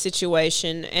sticky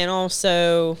situation, and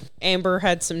also Amber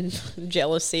had some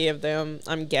jealousy of them,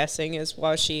 I'm guessing, is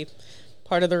why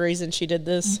part of the reason she did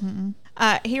this.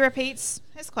 He repeats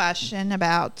his question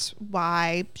about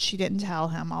why she didn't tell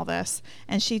him all this,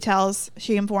 and she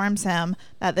informs him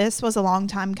that this was a long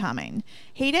time coming.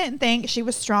 He didn't think she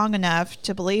was strong enough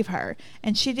to believe her,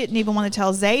 and she didn't even want to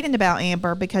tell Xaden about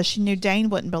Amber because she knew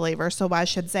Dane wouldn't believe her, so why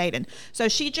should Xaden? So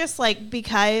she just, like,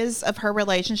 because of her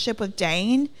relationship with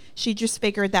Dane, she just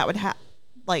figured that would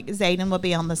Xaden would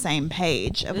be on the same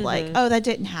page of like, oh, that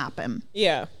didn't happen.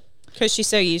 Yeah. Because she's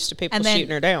so used to people shooting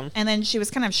her down. And then she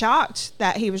was kind of shocked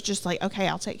that he was just like, okay,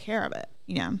 I'll take care of it,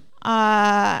 you know.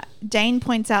 Dane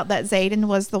points out that Xaden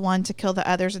was the one to kill the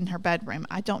others in her bedroom.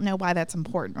 I don't know why that's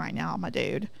important right now, my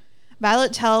dude.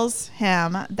 Violet tells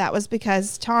him that was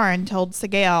because Tarn told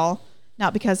Sigale,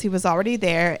 not because he was already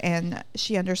there, and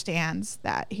she understands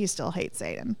that he still hates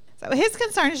Xaden. So his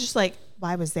concern is just like,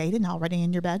 why was Xaden already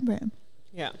in your bedroom?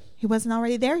 Yeah. He wasn't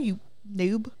already there, you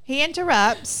noob. He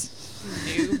interrupts.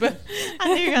 Noob. I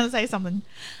knew you were going to say something.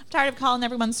 I'm tired of calling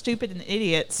everyone stupid and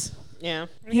idiots. Yeah.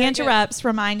 He interrupts,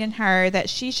 reminding her that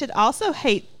she should also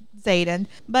hate Xaden,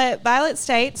 but Violet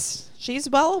states she's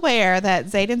well aware that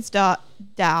Xaden's Xaden's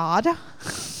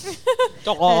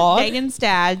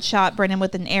dad shot Brennan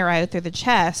with an arrow through the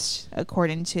chest,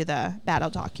 according to the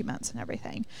battle documents and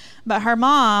everything. But her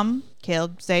mom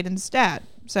killed Xaden's dad.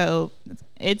 So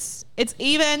it's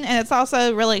even, and it's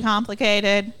also really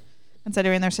complicated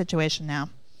considering their situation now.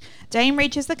 Dane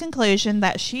reaches the conclusion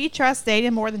that she trusts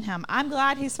Xaden more than him. I'm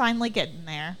glad he's finally getting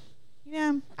there.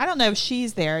 Yeah, I don't know if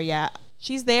she's there yet.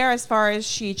 She's there as far as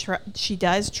she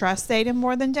does trust Xaden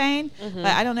more than Dane, but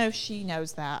I don't know if she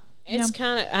knows that. It's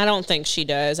kind of, I don't think she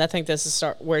does. I think this is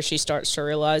where she starts to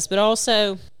realize. But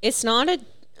also, it's not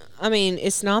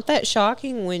that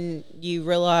shocking when you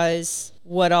realize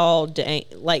what all Dane,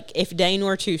 like if Dane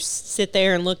were to sit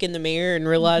there and look in the mirror and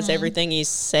realize everything he's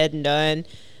said and done,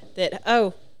 that,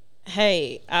 oh,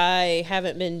 hey, I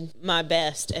haven't been my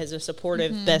best as a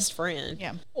supportive best friend.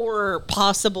 Yeah. Or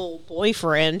possible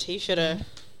boyfriend. He should have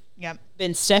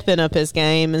been stepping up his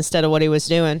game instead of what he was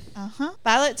doing.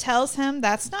 Violet tells him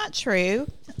that's not true.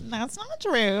 That's not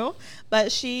true.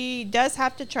 But she does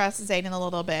have to trust Xaden a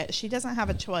little bit. She doesn't have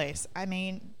a choice. I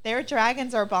mean, their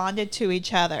dragons are bonded to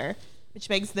each other, which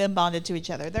makes them bonded to each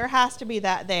other. There has to be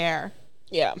that there.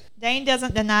 Yeah. Dane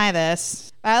doesn't deny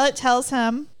this. Violet tells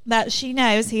him that she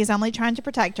knows he's only trying to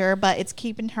protect her, but it's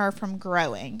keeping her from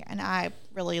growing. And I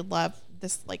really love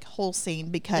this like whole scene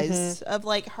because of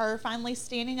like her finally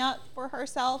standing up for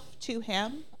herself to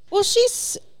him. Well,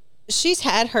 she's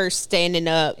had her standing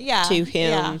up to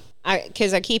him.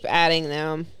 Because I keep adding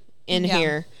them in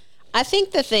here. I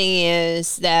think the thing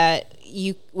is that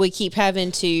we keep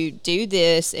having to do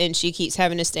this, and she keeps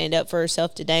having to stand up for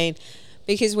herself to Dane,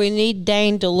 because we need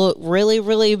Dane to look really,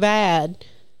 really bad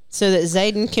so that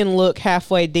Xaden can look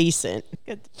halfway decent.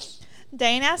 Good.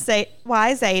 Dane asks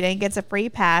why Xaden gets a free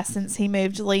pass since he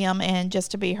moved Liam in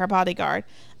just to be her bodyguard.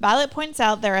 Violet points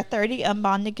out there are 30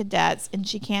 unbonded cadets and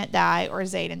she can't die or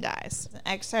Xaden dies. An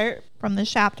excerpt from the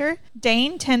chapter.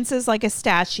 Dane tenses like a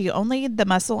statue, only the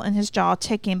muscle in his jaw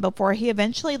ticking before he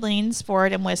eventually leans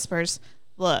forward and whispers,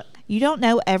 "Look, you don't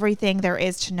know everything there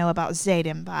is to know about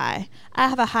Xaden, Vi. I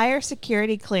have a higher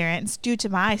security clearance due to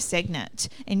my signet,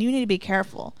 and you need to be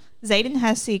careful. Xaden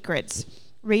has secrets,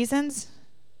 reasons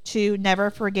to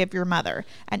never forgive your mother,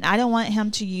 and I don't want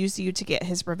him to use you to get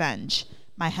his revenge."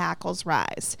 My hackles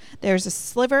rise. There's a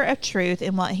sliver of truth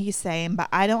in what he's saying, but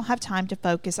I don't have time to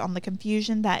focus on the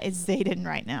confusion that is Xaden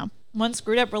right now. One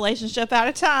screwed up relationship at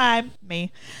a time.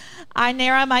 Me. I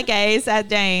narrow my gaze at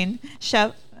Dane.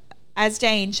 As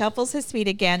Dane shuffles his feet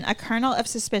again, a kernel of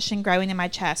suspicion growing in my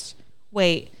chest.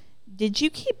 Wait, did you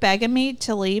keep begging me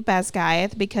to leave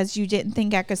Basgiath because you didn't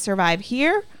think I could survive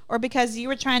here, or because you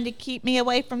were trying to keep me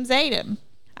away from Xaden?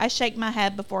 I shake my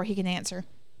head before he can answer.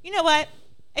 You know what?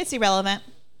 It's irrelevant.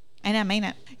 And I mean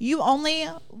it. You only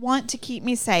want to keep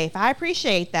me safe. I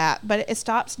appreciate that, but it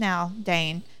stops now,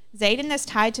 Dane. Xaden is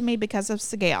tied to me because of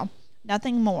Sigale.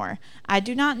 Nothing more. I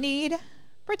do not need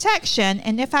protection,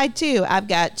 and if I do, I've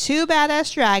got 2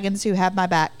 badass dragons who have my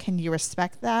back. Can you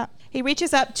respect that? He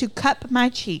reaches up to cup my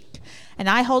cheek, and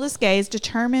I hold his gaze,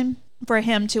 determined for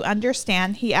him to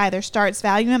understand he either starts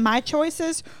valuing my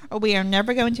choices or we are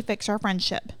never going to fix our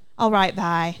friendship. All right,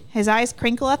 Vi. His eyes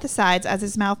crinkle at the sides as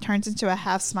his mouth turns into a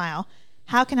half smile.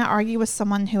 How can I argue with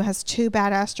someone who has 2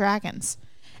 badass dragons?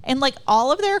 And like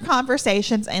all of their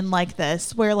conversations end like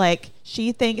this, where like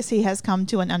she thinks he has come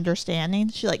to an understanding.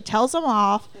 She like tells him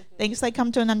off, thinks they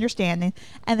come to an understanding,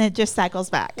 and then it just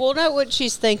cycles back. Well, no, what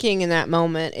she's thinking in that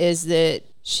moment is that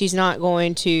she's not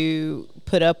going to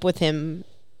put up with him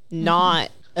not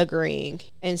agreeing.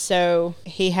 And so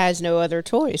he has no other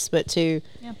choice but to,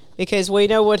 because we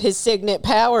know what his signet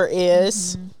power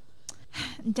is.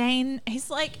 Dane, he's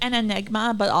like an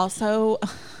enigma, but also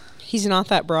he's not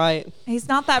that bright. He's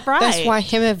not that bright. That's why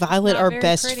him and Violet are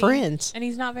best pretty. friends. And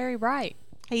he's not very bright.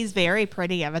 He's very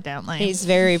pretty, evidently. He's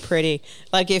very pretty.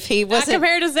 Like if he wasn't, not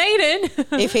compared to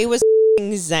Xaden. if he was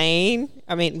Zane,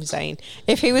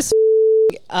 if he was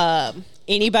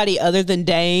anybody other than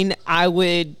Dane, I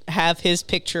would have his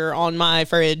picture on my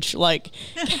fridge, like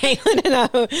Caitlin and I,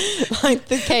 like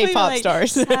the K-pop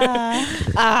stars.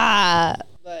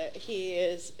 But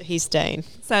he's Dane.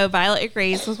 So Violet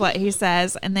agrees with what he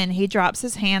says, and then he drops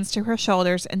his hands to her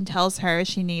shoulders and tells her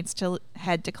she needs to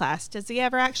head to class. Does he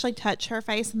ever actually touch her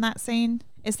face in that scene?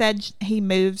 It said he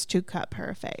moves to cup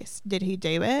her face. Did he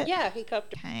do it? Yeah, he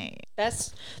cupped her. Okay.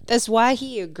 That's why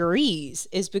he agrees,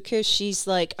 is because she's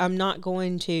like, I'm not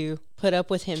going to put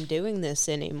up with him doing this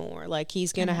anymore. Like,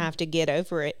 he's going to have to get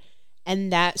over it.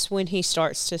 And that's when he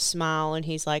starts to smile and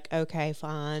he's like, okay,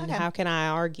 fine. Okay. How can I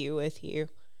argue with you?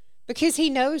 Because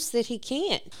he knows that he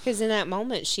can't. Because in that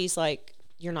moment, she's like,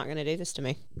 you're not going to do this to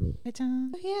me. My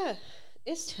turn. Oh, yeah.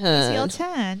 It's your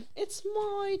turn. It's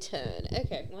my turn.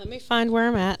 Okay, let me find where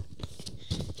I'm at.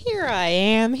 Here I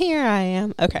am.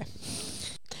 Okay.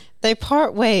 They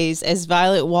part ways as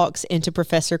Violet walks into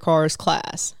Professor Carr's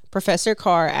class. Professor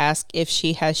Carr asks if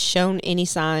she has shown any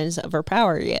signs of her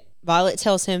power yet. Violet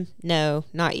tells him, no,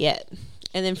 not yet.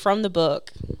 And then from the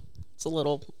book, it's a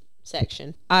little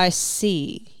section. I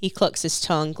see. He clucks his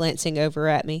tongue, glancing over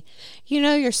at me. You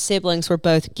know your siblings were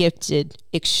both gifted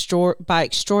by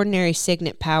extraordinary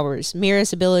signet powers.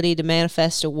 Mira's ability to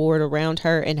manifest a ward around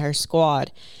her and her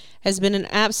squad has been an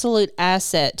absolute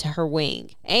asset to her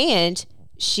wing. And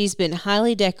she's been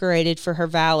highly decorated for her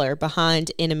valor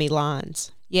behind enemy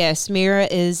lines. Yes, Mira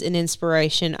is an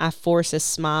inspiration. I force a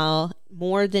smile,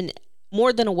 more than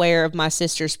aware of my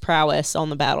sister's prowess on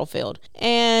the battlefield.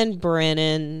 And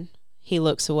Brennan, he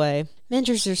looks away.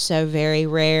 Menders are so very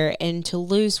rare, and to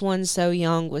lose one so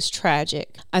young was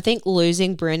tragic. I think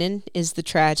losing Brennan is the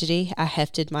tragedy. I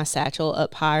hefted my satchel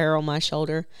up higher on my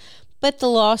shoulder. but the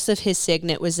loss of his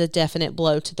signet was a definite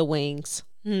blow to the wings.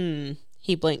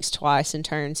 He blinks twice and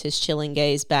turns his chilling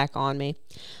gaze back on me.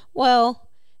 Well,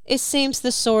 it seems the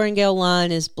Sorrengail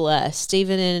line is blessed,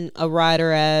 even in a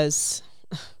rider as,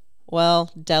 well,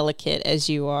 delicate as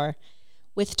you are.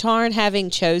 With Tarn having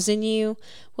chosen you,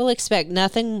 we'll expect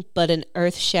nothing but an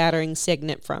earth-shattering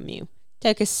signet from you.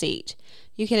 Take a seat.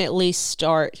 You can at least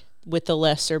start with the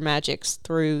lesser magics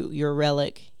through your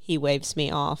relic. He waves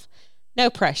me off. No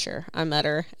pressure, I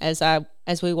mutter, as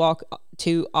we walk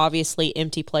to obviously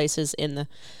empty places in the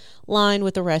line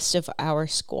with the rest of our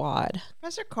squad.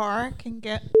 Professor Carr can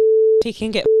get... He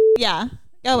can get Yeah.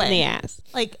 Go away. in the ass.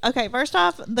 Like, okay, first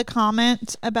off, the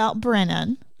comment about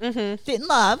Brennan. Didn't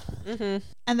love.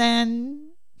 And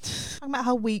then talking about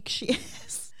how weak she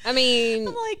is. I mean...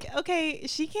 I'm like, okay,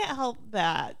 she can't help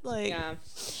that. Like, Yeah.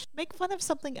 make fun of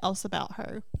something else about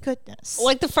her. Goodness.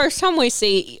 Like, the first time we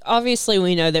see... Obviously,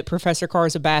 we know that Professor Carr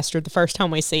is a bastard. The first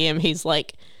time we see him, he's,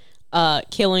 like,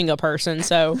 killing a person.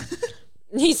 So,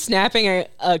 he's snapping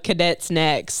a cadet's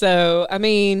neck. So, I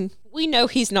mean... We know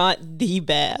he's not the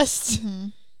best.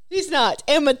 He's not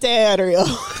immaterial.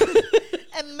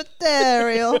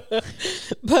 Immaterial.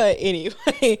 But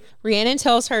anyway, Rhiannon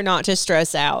tells her not to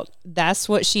stress out. That's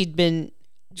what she'd been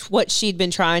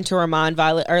trying to remind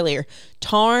Violet earlier.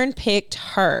 Tarn picked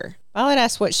her. Violet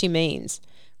asks what she means.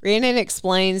 Rhiannon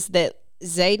explains that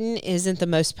Xaden isn't the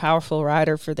most powerful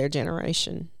rider for their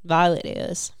generation. Violet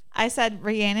is. I said,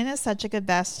 Rhiannon is such a good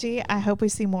bestie. I hope we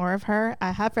see more of her.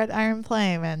 I have read Iron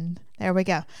Flame, and there we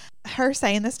go. Her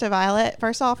saying this to Violet,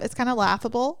 first off, it's kind of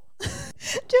laughable.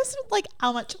 Just like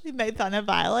how much we made fun of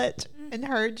Violet and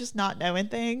her just not knowing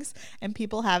things and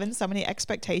people having so many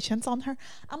expectations on her.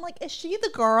 I'm like, is she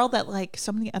the girl that like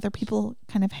so many other people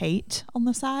kind of hate on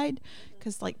the side?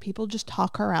 Because like people just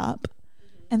talk her up.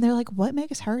 And they're like, what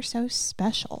makes her so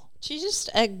special? She's just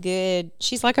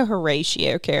she's like a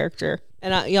Horatio character.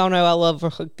 And y'all know I love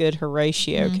a good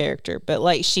Horatio character. But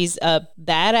like, she's a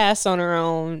badass on her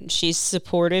own. She's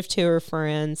supportive to her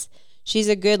friends. She's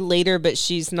a good leader, but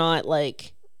she's not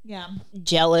like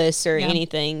jealous or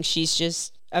anything. She's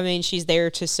just, I mean, she's there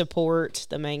to support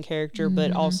the main character,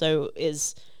 but also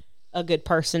is a good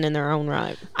person in their own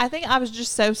right. I think I was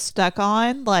just so stuck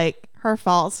on like her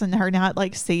faults and her not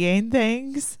like seeing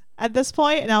things at this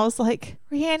point, and I was like,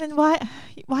 Rhiannon, why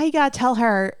you gotta tell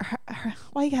her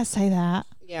why you gotta say that?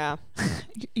 Yeah.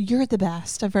 You're the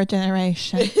best of her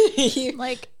generation.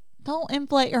 Like, don't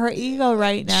inflate her ego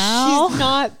right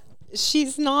now.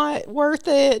 She's not worth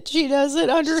it. She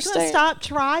doesn't understand. Stop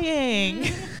trying.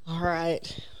 All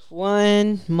right.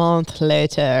 1 month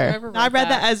later. I read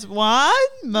that as 1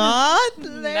 month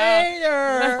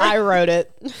later. I wrote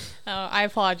it. Oh, I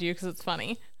applaud you because it's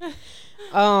funny.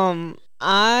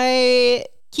 I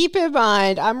keep in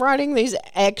mind I'm writing these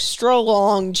extra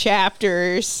long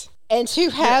chapters, and to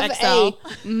have a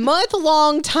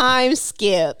month-long time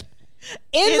skip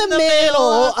in the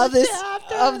middle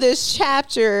of this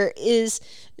chapter is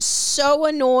so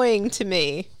annoying to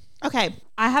me. Okay,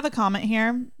 I have a comment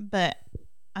here, but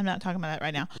I'm not talking about it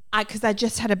right now because I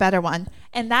just had a better one.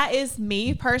 And that is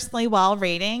me personally while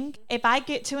reading. If I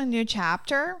get to a new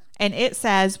chapter and it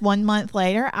says 1 month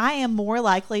later, I am more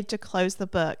likely to close the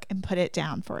book and put it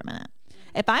down for a minute.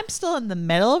 If I'm still in the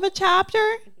middle of a chapter,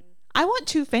 I want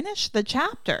to finish the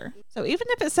chapter. So even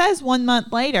if it says 1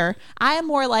 month later, I am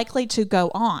more likely to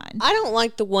go on. I don't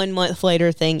like the 1 month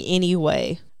later thing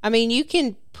anyway. I mean, you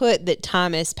can put that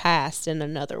time has passed in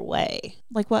another way.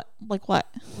 Like what? Like what?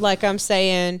 Like I'm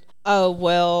saying, oh,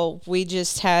 well, we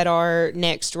just had our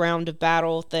next round of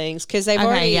battle things. Because they've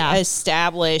already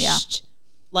established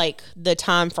like the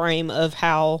time frame of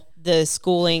how the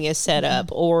schooling is set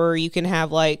up. Or you can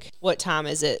have like, what time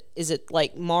is it? Is it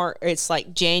like March? It's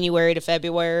like January to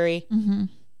February.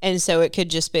 And so it could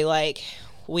just be like,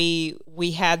 we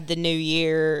had the new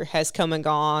year has come and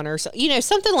gone, or so, you know,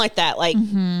 something like that. Like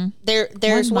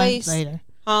there's 1 ways. month later.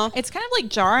 Huh? It's kind of like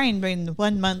jarring being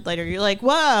 1 month later. You're like,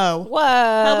 whoa, Whoa.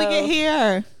 how'd we get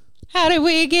here? How did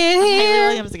we get Haley here?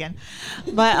 Williams again.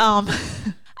 But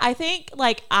I think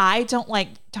like I don't like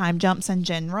time jumps in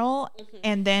general.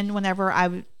 And then whenever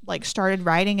I like started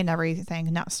writing and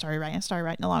everything, I started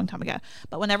writing a long time ago.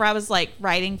 But whenever I was like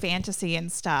writing fantasy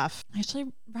and stuff,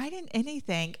 actually writing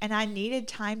anything, and I needed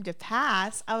time to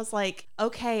pass, I was like,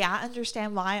 okay, I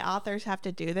understand why authors have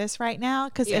to do this right now.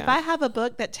 Because if I have a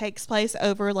book that takes place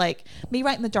over like me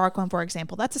writing The Dark One, for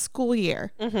example, that's a school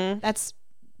year. That's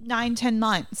 9-10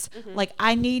 months. Like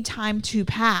I need time to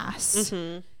pass.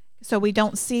 So we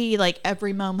don't see like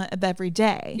every moment of every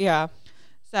day. Yeah.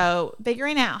 So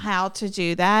figuring out how to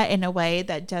do that in a way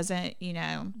that doesn't, you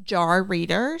know, jar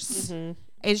readers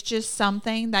is just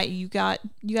something that you got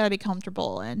to be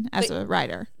comfortable in as a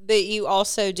writer. But you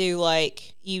also do,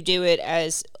 like, you do it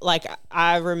as, like,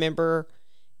 I remember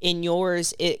in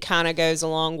yours, it kind of goes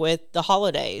along with the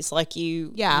holidays. Like, you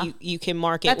can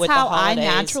mark it That's with how the holidays.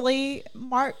 I naturally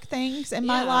mark things in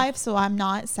my life, so I'm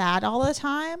not sad all the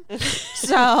time.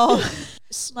 So,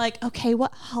 like, okay,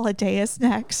 what holiday is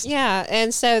next? Yeah,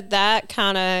 and so that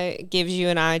kind of gives you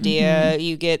an idea.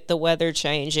 You get the weather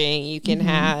changing. You can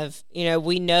have,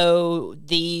 we know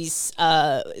these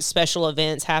special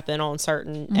events happen on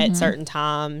at certain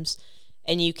times,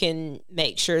 and you can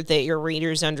make sure that your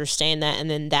readers understand that, and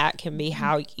then that can be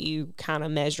how you kind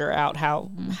of measure out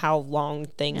how long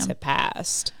things have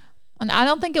passed. And I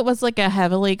don't think it was like a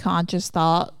heavily conscious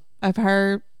thought of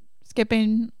her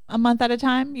skipping a month at a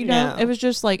time. No. It was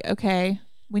just like, okay,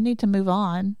 we need to move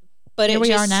on. But Here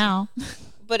we are now.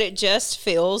 But it just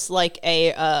feels like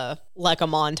a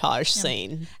montage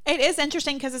scene. It is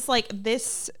interesting because it's like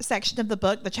this section of the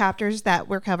book, the chapters that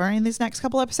we're covering in these next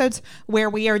couple episodes, where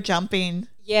we are jumping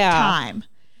time.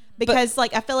 Because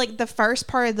I feel like the first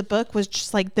part of the book was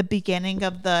just like the beginning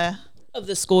of the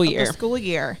school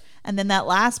year. And then that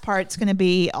last part's going to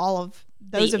be all of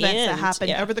those events that happen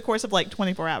over the course of like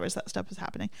 24 hours. That stuff is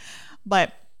happening.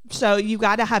 But so you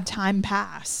got to have time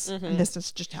pass. And this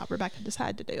is just how Rebecca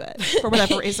decided to do it for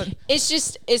whatever reason. It's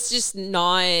just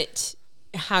not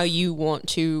how you want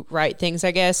to write things,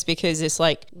 I guess, because it's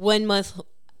like 1 month.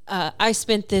 I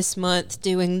spent this month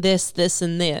doing this,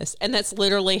 and this. And that's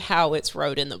literally how it's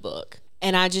wrote in the book.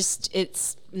 And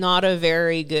it's not a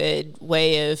very good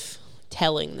way of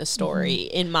telling the story,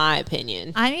 in my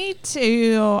opinion. I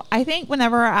think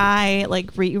whenever I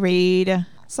like reread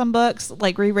some books,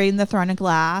 like rereading the Throne of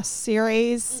Glass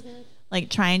series, like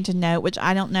trying to note, which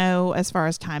I don't know as far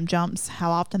as time jumps,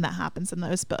 how often that happens in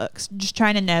those books. Just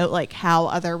trying to note like how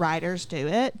other writers do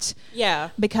it.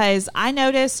 Yeah. Because I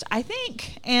noticed, I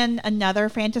think in another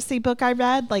fantasy book I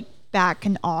read like back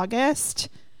in August,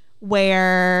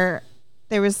 where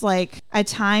there was like a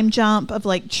time jump of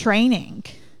like training.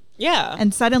 Yeah.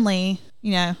 And suddenly,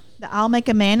 the I'll Make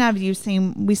a Man Out of You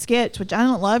scene we skipped, which I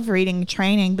don't love reading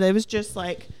training, but it was just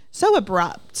like so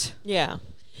abrupt. Yeah.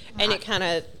 And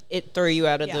it threw you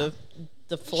out of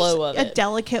the flow of it. A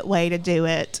delicate way to do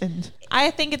it. And I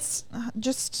think it's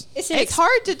just, it's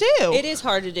hard to do. It is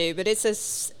hard to do, but it's a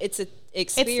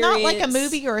experience. It's not like a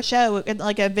movie or a show,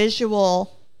 like a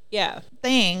visual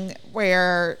thing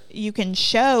where you can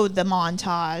show the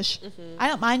montage. I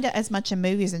don't mind it as much in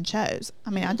movies and shows. I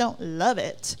mean, I don't love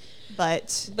it, but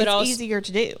it's also easier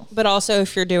to do. But also,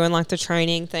 if you're doing like the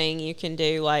training thing, you can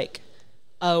do like,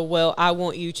 oh, well, I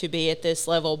want you to be at this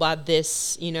level by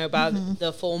this, by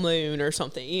the full moon or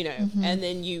something, and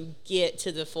then you get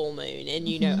to the full moon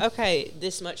and okay,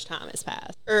 this much time has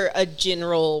passed, or a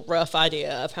general rough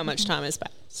idea of how much time has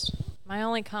passed. My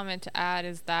only comment to add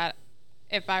is that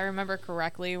if I remember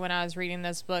correctly, when I was reading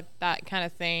this book, that kind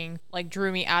of thing like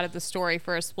drew me out of the story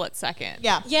for a split second.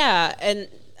 Yeah. And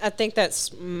I think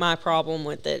that's my problem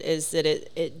with it, is that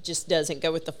it just doesn't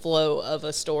go with the flow of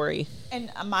a story. And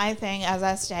my thing, as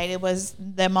I stated, was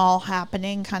them all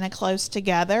happening kind of close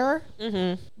together.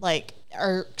 Like,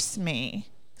 irks me.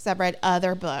 Because I've read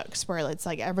other books where it's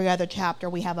like every other chapter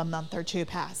we have a month or two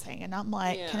passing. And I'm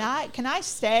like, can I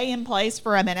stay in place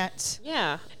for a minute?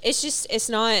 Yeah. It's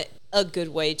not a good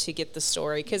way to get the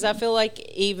story, because I feel like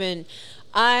even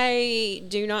I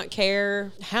do not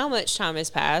care how much time has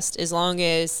passed as long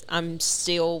as I'm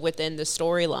still within the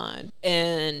storyline.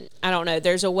 And I don't know,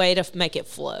 there's a way to make it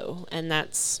flow, and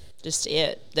that's just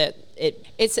it.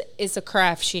 It's a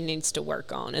craft she needs to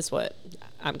work on, is what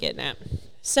I'm getting at.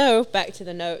 So back to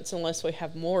the notes, unless we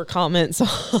have more comments on.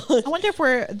 I wonder if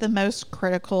we're the most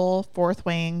critical Fourth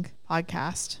Wing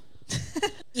podcast.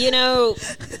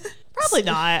 Probably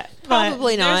not.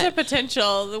 Probably not. There's a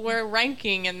potential. We're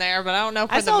ranking in there, but I don't know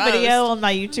if I saw a video on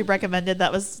my YouTube recommended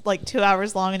that was like 2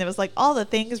 hours long, and it was like all the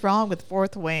things wrong with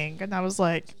Fourth Wing, and I was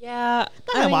like, yeah,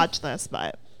 I'm gonna watch this.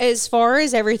 But as far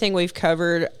as everything we've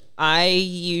covered, I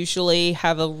usually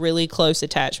have a really close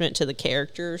attachment to the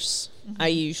characters. I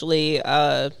usually,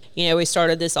 we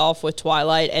started this off with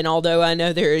Twilight, and although I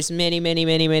know there is many, many,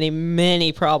 many, many,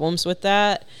 many problems with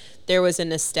that, there was a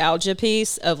nostalgia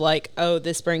piece of like, oh,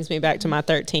 this brings me back to my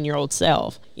 13-year-old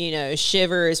self.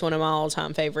 Shiver is one of my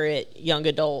all-time favorite young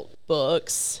adult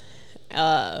books.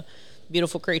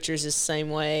 Beautiful Creatures is the same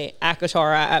way.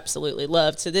 ACOTAR I absolutely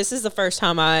loved. So this is the first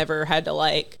time I ever had to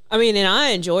and I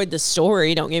enjoyed the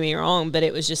story, don't get me wrong, but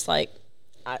it was just like,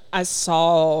 I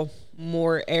saw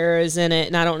more eras in it,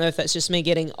 and I don't know if that's just me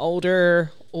getting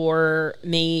older or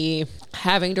me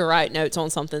having to write notes on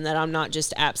something that I'm not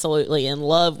just absolutely in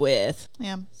love with.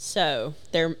 Yeah. So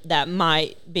that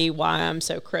might be why I'm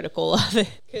so critical of it,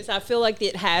 because I feel like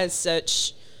it has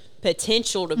such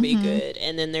potential to be good,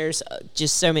 and then there's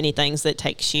just so many things that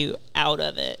takes you out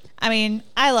of it. I mean,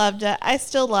 I loved it. I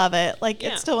still love it. Like,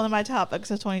 Yeah. it's still one of my top books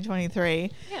of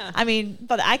 2023. Yeah. I mean,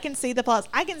 but I can see the flaws.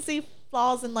 I can see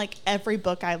flaws in like every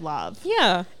book I love.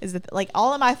 Yeah. Is that like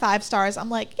all of my 5 stars? I'm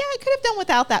like, yeah, I could have done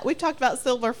without that. We've talked about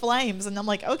Silver Flames, and I'm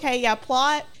like, okay, yeah,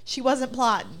 plot. She wasn't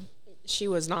plotting. She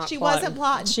was not. She plotting. wasn't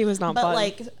plotting. She was not. But plotting.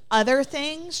 like other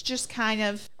things, just kind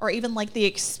of, or even like the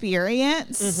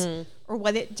experience or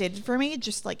what it did for me,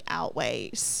 just like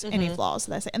outweighs any flaws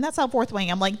that I say. And that's how Fourth Wing.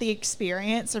 I'm like, the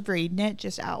experience of reading it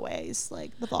just outweighs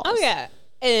like the flaws. Oh yeah,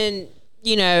 and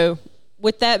you know,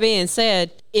 with that being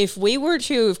said, if we were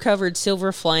to have covered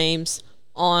Silver Flames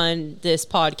on this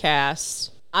podcast,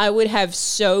 I would have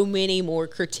so many more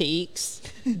critiques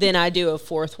than I do of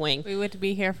Fourth Wing. We would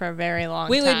be here for a very long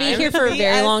time. We would be here for a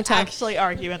very long time Actually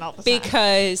arguing all the time.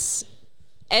 because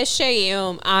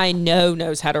SJM, I know,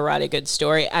 knows how to write a good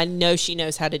story. I know she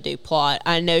knows how to do plot.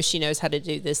 I know she knows how to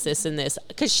do this, and this,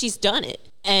 because she's done it.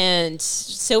 And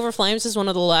Silver Flames is one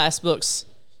of the last books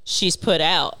she's put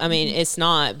out. I mean, it's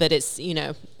not, but it's, you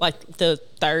know, like the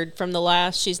third from the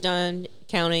last she's done,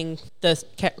 counting the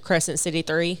Crescent City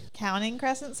 3. Counting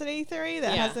Crescent City 3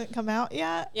 that hasn't come out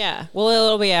yet. Yeah. Well,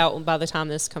 it'll be out by the time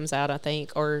this comes out, I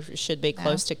think, or should be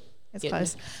close to It's getting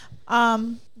close.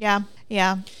 it.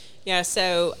 Yeah. Yeah,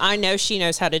 so I know she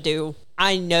knows how to do.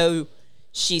 I know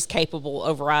she's capable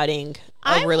of writing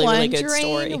a really, really good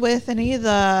story. With any of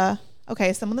the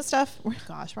some of the stuff.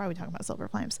 Gosh, why are we talking about Silver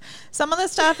Flames? Some of the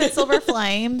stuff in Silver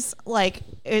Flames, like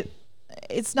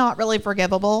it's not really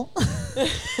forgivable.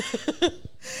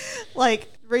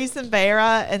 Like Reese and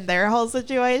Vera and their whole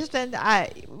situation,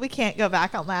 we can't go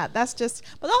back on that. That's just.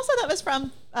 But also that was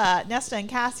from Nesta and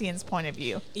Cassian's point of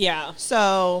view. Yeah.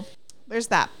 So there's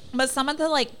that. But some of the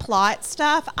like plot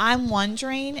stuff, I'm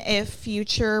wondering if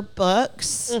future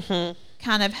books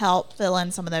kind of help fill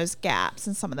in some of those gaps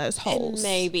and some of those holes.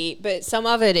 Maybe, but some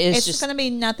of it is It's just going to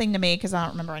be nothing to me because I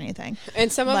don't remember anything.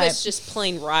 and some of but- it's just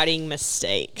plain writing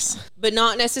mistakes, but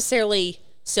not necessarily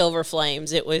Silver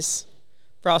Flames. It was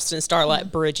Frost and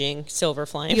Starlight bridging Silver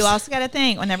Flames. You also got to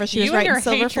think whenever she was You and writing your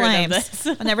Silver hatred of Flames,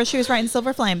 this. whenever she was writing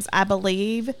Silver Flames, I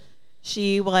believe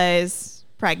she was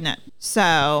pregnant.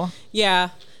 So yeah.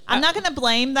 I'm not going to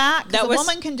blame that because That a was-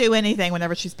 woman can do anything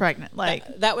whenever she's pregnant.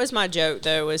 Like That was my joke,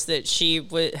 though, was that she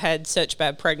had such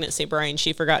bad pregnancy brain,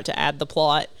 she forgot to add the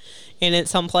plot in it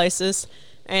some places.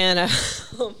 And,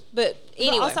 but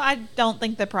anyway. But also, I don't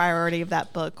think the priority of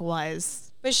that book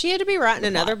was. But she had to be writing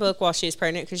another book while she's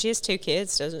pregnant because she has 2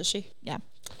 kids, doesn't she? Yeah.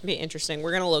 Be interesting.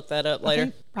 We're going to look that up later.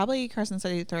 Okay, probably Crescent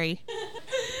City 3.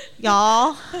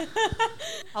 Y'all,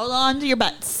 hold on to your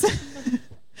butts.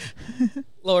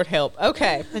 Lord help.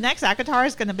 Okay. The next Akatar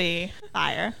is going to be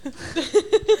fire.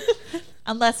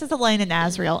 Unless it's Elaine and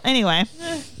Azrael. Anyway,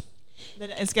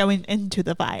 then it's going into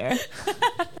the fire.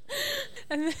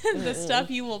 And then the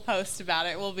stuff you will post about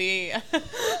it will be.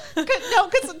 No,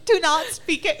 because do not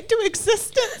speak it into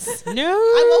existence. No.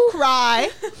 I will cry.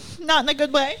 Not in a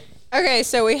good way. Okay,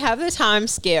 so we have the time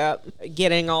skip,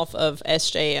 getting off of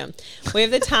SJM. We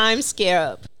have the time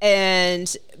skip,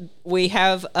 and we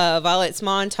have Violet's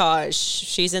montage.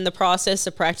 She's in the process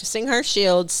of practicing her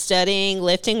shield, studying,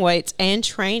 lifting weights, and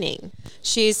training.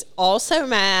 She's also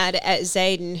mad at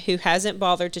Xaden, who hasn't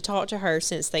bothered to talk to her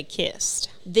since they kissed.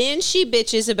 Then she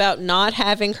bitches about not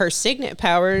having her signet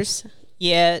powers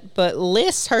yet, but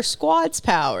lists her squad's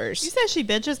powers. You said she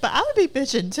bitches, but I would be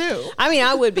bitching too. I mean,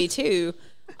 I would be too.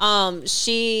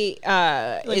 She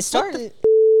is starting.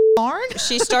 Darn.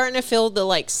 She's starting to feel the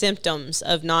like symptoms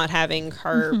of not having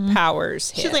her powers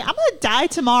hit. She's like, I'm going to die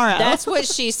tomorrow. That's what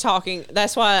she's talking.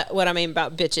 That's what I mean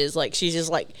about bitches. Like she's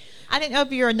just like. I didn't know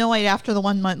if you were annoyed after the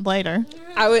 1 month later.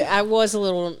 I was a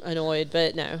little annoyed,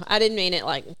 but no, I didn't mean it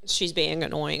like she's being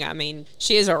annoying. I mean,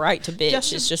 she has a right to bitch.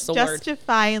 It's just the word.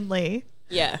 Justifiably.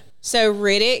 Yeah. So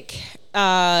Riddick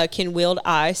can wield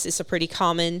ice. It's a pretty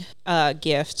common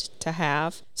gift to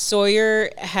have. Sawyer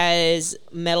has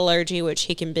metallurgy, which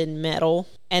he can bend metal.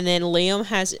 And then Liam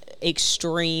has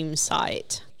extreme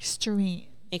sight.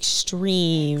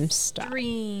 Extreme stuff.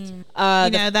 Dream.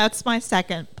 That's my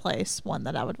second place one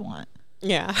that I would want.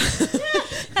 Yeah.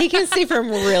 He can see from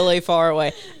really far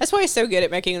away. That's why he's so good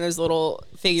at making those little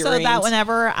figurines. So that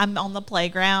whenever I'm on the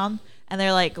playground and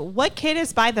they're like, what kid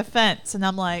is by the fence? And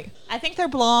I'm like, I think they're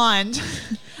blonde.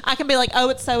 I can be like, oh,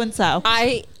 it's so-and-so.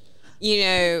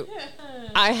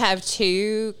 I have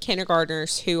two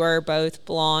kindergartners who are both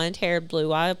blonde-haired,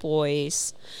 blue-eyed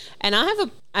boys. And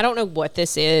I don't know what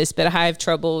this is, but I have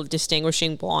trouble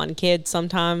distinguishing blonde kids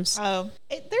sometimes. Oh,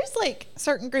 there's like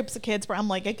certain groups of kids where I'm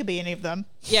like, it could be any of them.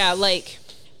 Yeah, like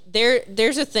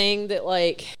there's a thing that,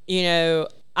 like, you know,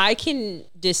 I can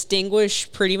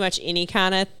distinguish pretty much any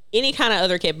kind of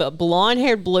other kid, but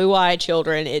blonde-haired, blue-eyed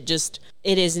children,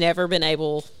 I've never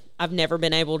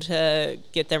been able to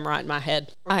get them right in my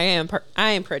head. I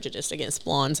am prejudiced against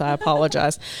blondes. I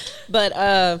apologize, but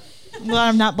well,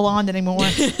 I'm not blonde anymore.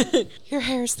 Your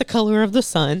hair is the color of the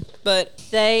sun. But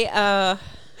the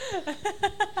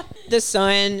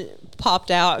sun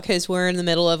popped out because we're in the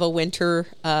middle of a winter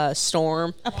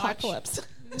storm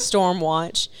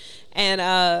watch, and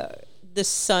the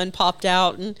sun popped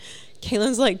out, and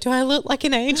Kaylin's like, "Do I look like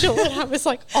an angel?" And I was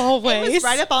like, "Always." It was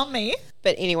right up on me.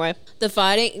 But anyway, the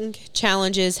fighting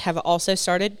challenges have also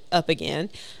started up again,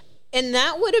 and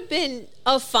that would have been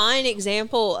a fine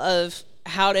example of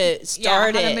how to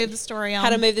start how to move the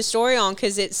story on,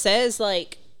 because it says,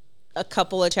 like, a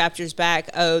couple of chapters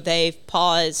back, they've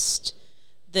paused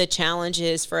the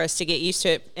challenges for us to get used to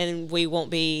it, and we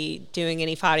won't be doing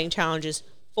any fighting challenges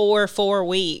for 4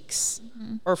 weeks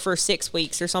or for 6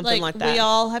 weeks or something like that. We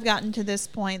all have gotten to this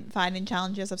point. Fighting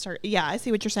challenges have started. Yeah, I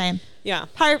see what you're saying. Yeah.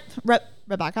 Hi,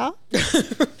 Rebecca.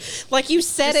 Like, you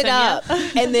set it up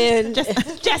and then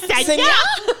Jasenia.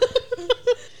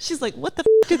 She's like, what the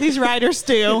do these writers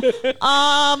do?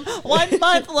 1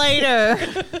 month later.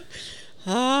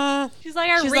 She's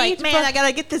like, I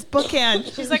gotta get this book in.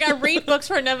 She's like, I read books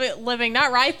for a living,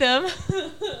 not write them.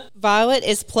 Violet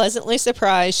is pleasantly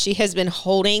surprised she has been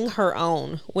holding her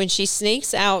own. When she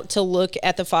sneaks out to look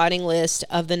at the fighting list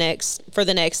for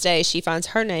the next day, she finds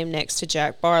her name next to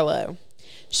Jack Barlow.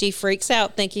 She freaks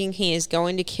out, thinking he is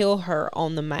going to kill her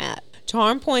on the mat.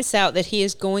 Tarn points out that he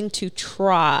is going to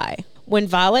try. When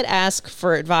Violet asks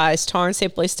for advice, Tarn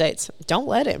simply states, "Don't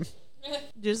let him."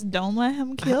 Just don't let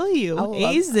him kill you.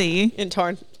 Easy. And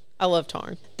Tarn, I love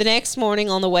Tarn. The next morning,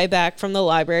 on the way back from the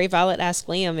library, Violet asked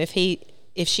Liam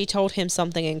if she told him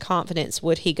something in confidence,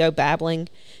 would he go babbling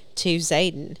to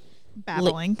Xaden?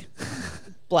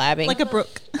 Blabbing. Like a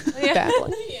brook.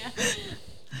 Babbling. Yeah.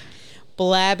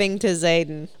 Blabbing to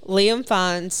Xaden. Liam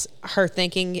finds her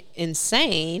thinking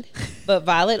insane, but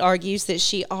Violet argues that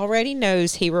she already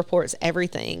knows he reports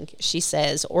everything she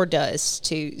says or does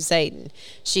to Xaden.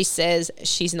 She says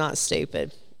she's not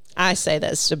stupid. I say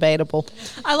that's debatable.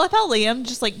 I love how Liam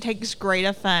just, like, takes great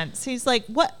offense. He's like,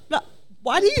 what?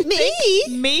 Why do you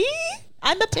think? Me?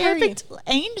 I'm a perfect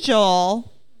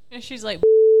angel. And she's like,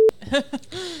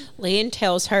 Liam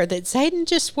tells her that Xaden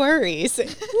just worries.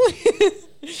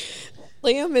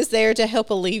 Liam is there to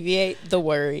help alleviate the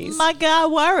worries. My guy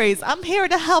worries. I'm here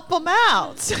to help him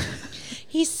out.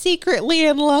 He's secretly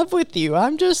in love with you.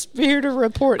 I'm just here to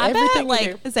report everything.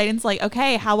 Like, Xaden's like,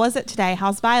 okay, how was it today?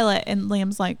 How's Violet? And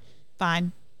Liam's like,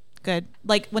 fine, good.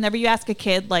 Like, whenever you ask a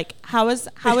kid, like, how was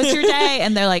your day?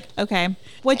 And they're like, okay,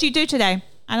 what'd you do today?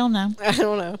 I don't know.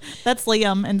 That's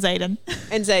Liam and Xaden.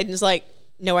 And Xaden's like,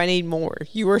 no, I need more.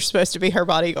 You were supposed to be her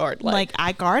bodyguard. Like,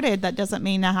 I guarded. That doesn't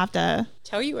mean I have to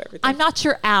tell you everything. I'm not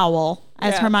your owl,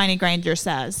 as Hermione Granger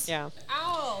says. Yeah.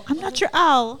 Owl. I'm not your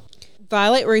owl.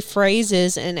 Violet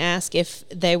rephrases and asks if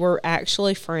they were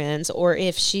actually friends or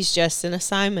if she's just an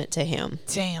assignment to him.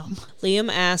 Damn.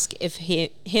 Liam asks if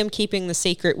him keeping the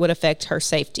secret would affect her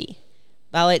safety.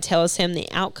 Violet tells him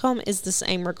the outcome is the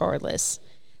same regardless.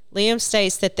 Liam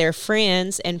states that they're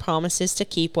friends and promises to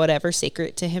keep whatever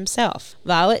secret to himself.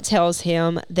 Violet tells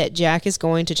him that Jack is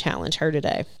going to challenge her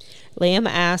today. Liam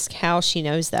asks how she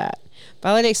knows that.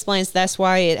 Violet explains that's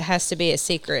why it has to be a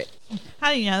secret.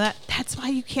 How do you know that? That's why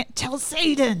you can't tell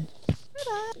Xaden.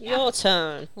 Your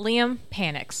turn. Liam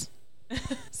panics,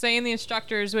 saying the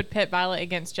instructors would pit Violet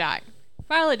against Jack.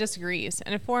 Violet disagrees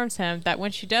and informs him that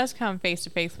when she does come face to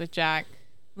face with Jack,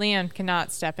 Liam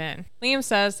cannot step in. Liam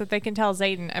says that they can tell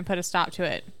Xaden and put a stop to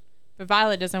it, but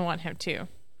Violet doesn't want him to.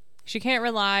 She can't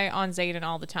rely on Xaden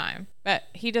all the time, but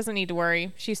he doesn't need to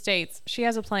worry. She states she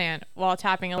has a plan while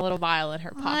tapping a little vial in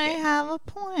her pocket. I have a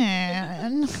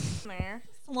plan. There.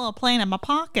 A little plan in my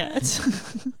pocket.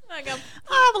 I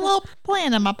have a little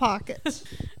plan in my pocket.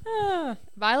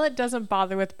 Violet doesn't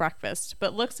bother with breakfast,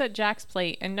 but looks at Jack's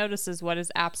plate and notices what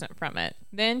is absent from it.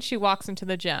 Then she walks into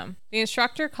the gym. The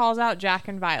instructor calls out Jack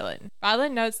and Violet.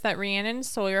 Violet notes that Rhiannon and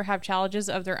Sawyer have challenges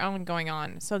of their own going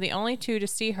on, so the only two to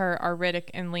see her are Riddick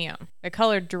and Liam. The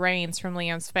color drains from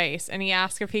Liam's face, and he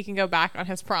asks if he can go back on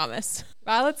his promise.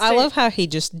 I love how he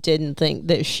just didn't think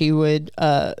that she would,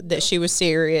 that she was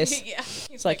serious. Yeah.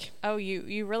 It's like, oh,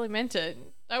 you really meant it.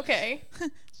 Okay.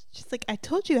 She's like, I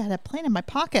told you I had a plan in my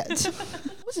pocket.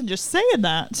 I wasn't just saying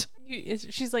that.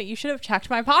 She's like, you should have checked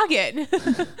my pocket.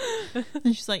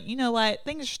 And she's like, you know what?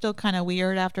 Things are still kind of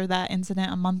weird after that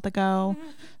incident a month ago.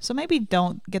 So maybe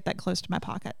don't get that close to my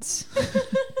pockets.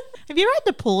 Have you ever had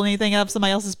to pull anything out of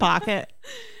somebody else's pocket?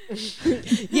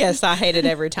 Yes, I hate it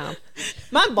every time.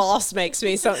 My boss makes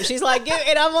me something. She's like,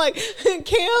 and I'm like, Kim,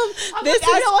 I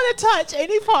don't want to touch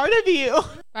any part of you.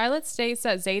 Violet states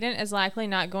that Xaden is likely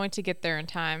not going to get there in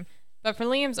time, but for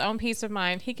Liam's own peace of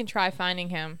mind, he can try finding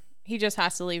him. He just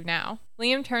has to leave now.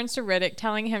 Liam turns to Riddick,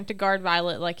 telling him to guard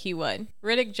Violet like he would.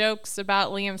 Riddick jokes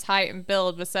about Liam's height and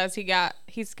build, but says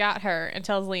he's got her and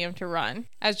tells Liam to run.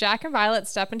 As Jack and Violet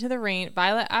step into the ring,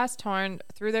 Violet asks Tarn,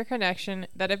 through their connection,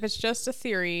 that if it's just a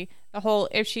theory, the whole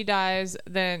if she dies,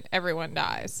 then everyone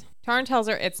dies. Tarn tells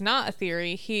her it's not a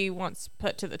theory he wants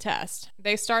put to the test.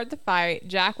 They start the fight,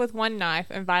 Jack with one knife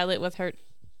and Violet with her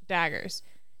daggers.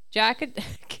 Jack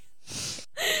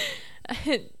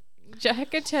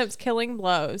attempts killing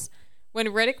blows. When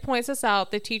Riddick points this out,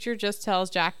 the teacher just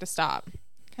tells Jack to stop.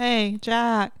 Hey,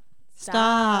 Jack,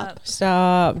 stop.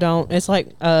 Stop. Don't. It's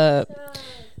like that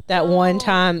one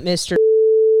time Mr.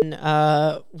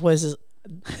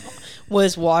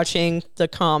 was watching the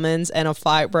Commons and a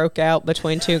fight broke out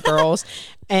between two girls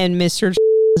and Mr.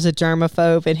 is a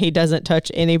germaphobe and he doesn't touch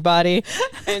anybody,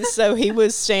 and so he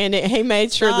was standing. He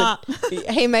made sure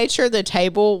the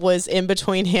table was in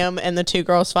between him and the two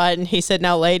girls fighting. He said,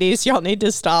 "Now, ladies, y'all need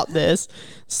to stop this.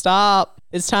 Stop.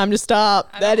 It's time to stop."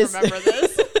 I don't remember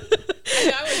this.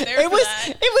 I was there for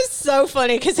that. It was so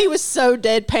funny because he was so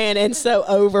deadpan and so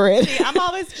over it. See, I'm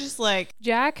always just like,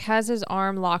 Jack has his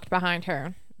arm locked behind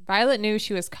her. Violet knew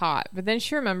she was caught, but then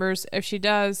she remembers if she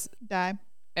does die.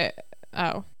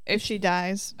 If she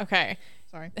dies. Okay.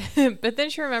 Sorry. But then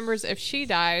she remembers if she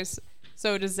dies,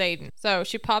 so does Xaden. So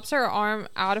she pops her arm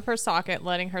out of her socket,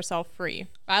 letting herself free.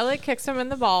 Violet kicks him in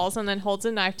the balls and then holds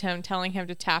a knife to him, telling him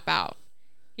to tap out.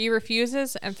 He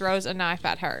refuses and throws a knife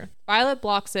at her. Violet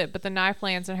blocks it, but the knife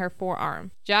lands in her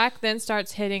forearm. Jack then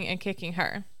starts hitting and kicking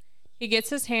her. He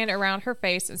gets his hand around her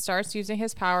face and starts using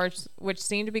his powers, which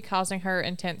seem to be causing her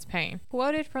intense pain.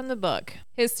 Quoted from the book.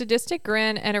 His sadistic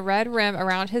grin and a red rim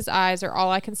around his eyes are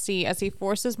all I can see as he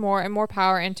forces more and more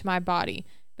power into my body.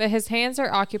 But his hands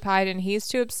are occupied and he's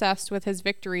too obsessed with his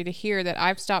victory to hear that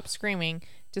I've stopped screaming,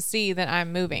 to see that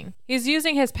I'm moving. He's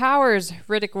using his powers,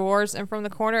 Riddick roars, and from the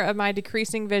corner of my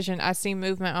decreasing vision, I see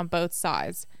movement on both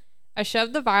sides. I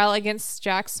shove the vial against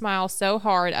Jack's smile so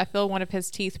hard I feel one of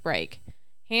his teeth break.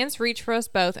 Hands reach for us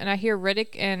both, and I hear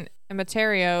Riddick and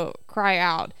Immaterio cry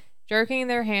out, jerking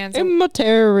their hands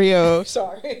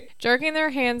jerking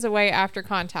their hands away after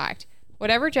contact.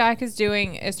 Whatever Jack is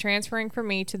doing is transferring from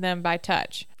me to them by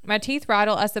touch. My teeth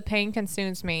rattle as the pain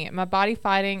consumes me, my body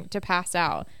fighting to pass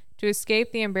out, to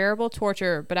escape the unbearable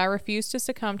torture, but I refuse to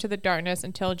succumb to the darkness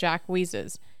until Jack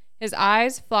wheezes. His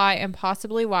eyes fly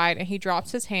impossibly wide, and he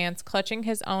drops his hands, clutching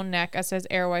his own neck as his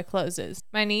airway closes.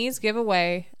 My knees give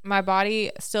away, my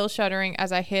body still shuddering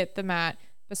as I hit the mat,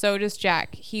 but so does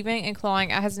Jack, heaving and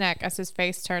clawing at his neck as his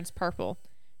face turns purple.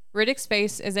 Riddick's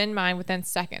face is in mine within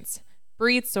seconds.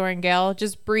 Breathe, Sorengale,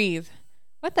 just breathe.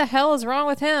 What the hell is wrong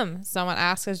with him? Someone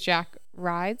asks as Jack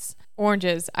rides.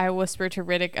 Oranges, I whisper to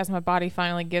Riddick as my body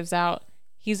finally gives out.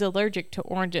 He's allergic to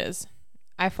oranges.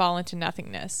 I fall into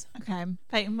nothingness. Okay.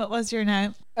 Peyton, what was your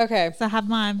note? Okay. So I have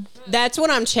mine. That's what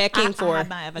I'm checking for. I have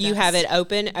my evidence. You have it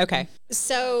open? Okay.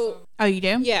 So. Oh, you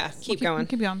do? Yeah. Keep going.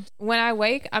 Keep going. When I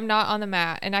wake, I'm not on the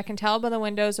mat, and I can tell by the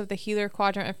windows of the Healer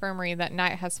Quadrant Infirmary that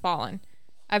night has fallen.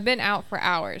 I've been out for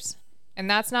hours. And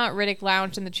that's not Riddick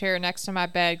lounged in the chair next to my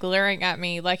bed, glaring at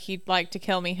me like he'd like to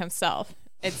kill me himself.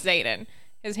 It's Xaden.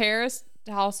 His hair is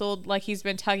tousled like he's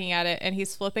been tugging at it, and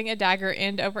he's flipping a dagger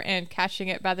end over end, catching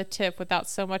it by the tip without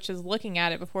so much as looking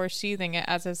at it before sheathing it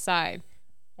as his side.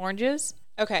 Oranges?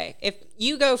 Okay, if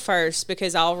you go first,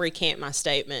 because I'll recant my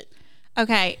statement.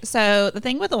 Okay, so the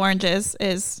thing with oranges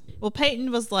is, well,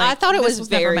 Peyton was like, I thought it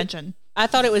was never very mentioned. I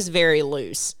thought it was very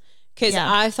loose, because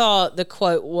I thought the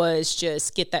quote was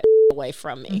just "get that away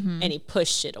from me," and he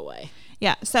pushed it away.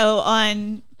 Yeah. So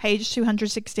on page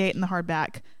 268 in the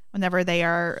hardback, whenever they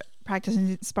are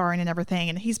practicing sparring and everything,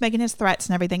 and he's making his threats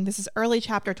and everything. This is early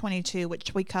chapter 22,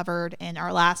 which we covered in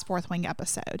our last Fourth Wing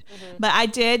episode. But I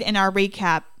did in our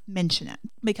recap mention it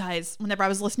because whenever I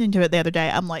was listening to it the other day,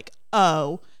 I'm like,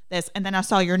 oh, this. And then I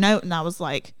saw your note and I was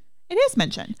like, it is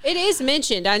mentioned. It is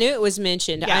mentioned. I knew it was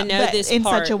mentioned. Yeah, I know this in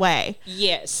part. such a way.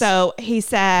 Yes. So he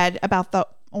said about the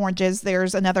oranges,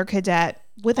 there's another cadet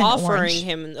with an orange. Offering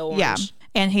him the orange. Yeah.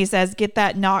 And he says, get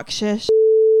that noxious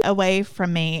away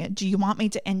from me. Do you want me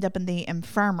to end up in the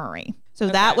infirmary? So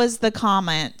that was the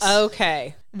comment.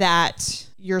 Okay. that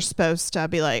you're supposed to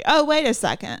be like, oh, wait a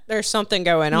second. There's something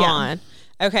going on.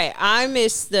 Okay, I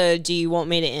missed the do you want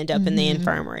me to end up in the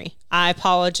infirmary? I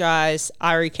apologize.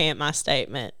 I recant my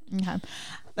statement. Okay.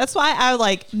 That's why I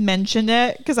like mentioned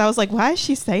it, because I was like, why is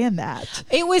she saying that?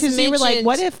 It was mentioned. You were like,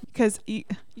 what if, because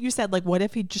you said like, what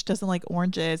if he just doesn't like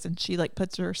oranges and she like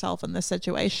puts herself in this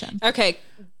situation? Okay,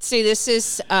 see, this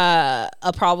is a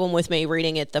problem with me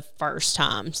reading it the first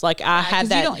times. Like I had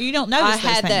that, you don't notice. I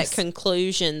had that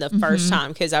conclusion the first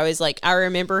time because I was like, I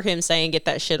remember him saying, "Get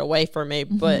that shit away from me,"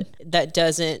 but that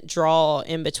doesn't draw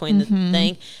in between the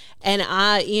thing. And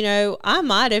I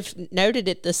might have noted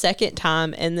it the second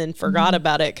time and then forgot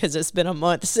about it because it's been a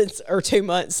month or 2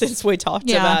 months since we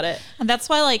talked about it. And that's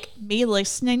why like me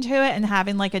listening to it and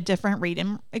having like a different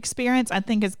reading experience, I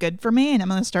think is good for me. And I'm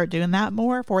going to start doing that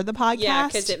more for the podcast. Yeah,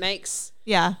 because it makes...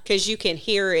 Yeah. Because you can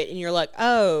hear it and you're like,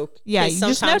 oh. Yeah, you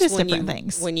just notice different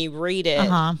things. When you read it,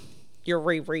 you're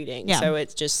rereading. Yeah. So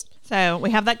it's just... So we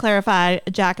have that clarified.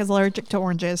 Jack is allergic to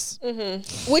oranges.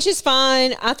 Which is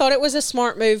fine. I thought it was a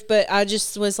smart move, but I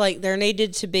just was like, there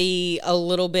needed to be a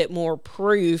little bit more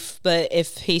proof. But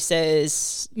if he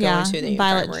says going to the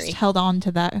Violet infirmary. just held on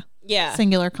to that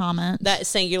singular comment. That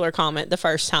singular comment the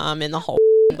first time in the whole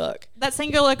book. That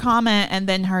singular comment and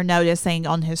then her noticing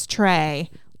on his tray.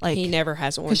 Like, he never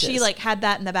has oranges. Because she like had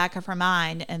that in the back of her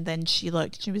mind, and then she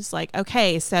looked. She was like,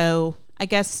 okay, so I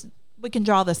guess we can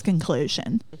draw this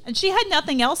conclusion. And she had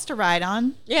nothing else to write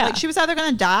on. Yeah. Like she was either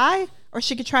going to die or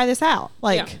she could try this out.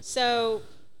 Like, so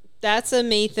that's a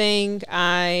me thing.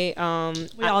 We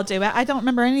all do it. I don't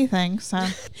remember anything. So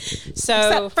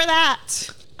except for that.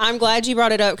 I'm glad you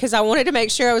brought it up because I wanted to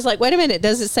make sure. I was like, wait a minute,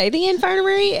 does it say the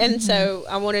infirmary? And so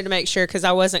I wanted to make sure because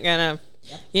I wasn't going to,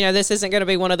 this isn't going to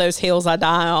be one of those hills I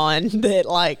die on that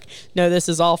like, no, this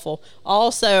is awful.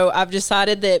 Also, I've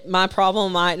decided that my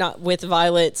problem might not with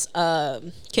Violet's,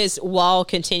 because while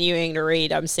continuing to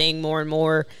read, I'm seeing more and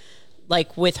more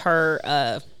like with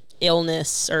her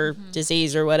illness or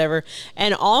disease or whatever.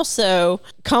 And also,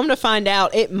 come to find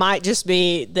out, it might just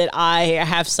be that I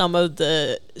have some of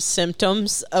the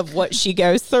symptoms of what she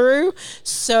goes through.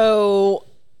 So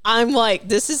I'm like,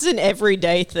 this is an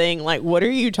everyday thing. Like, what are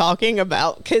you talking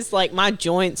about? Because, like, my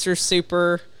joints are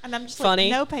super and I'm just funny.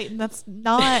 Like, no, Peyton, that's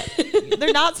not,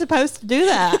 they're not supposed to do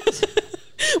that.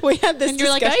 We had this and you're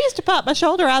like, I used to pop my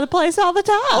shoulder out of place all the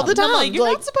time. All the time. I'm like, you're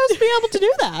not supposed to be able to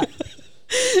do that.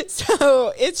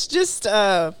 So it's just,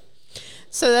 so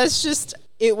that's just,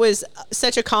 it was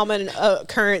such a common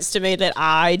occurrence to me that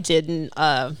I didn't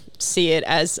see it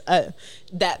as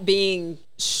that being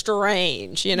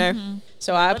strange,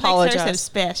 So I apologize. Makes her so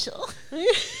special.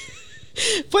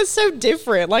 What's so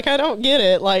different? Like, I don't get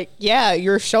it. Like, yeah,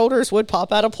 your shoulders would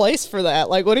pop out of place for that.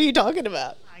 Like, what are you talking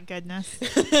about? My goodness.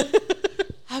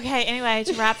 Okay, anyway,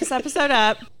 to wrap this episode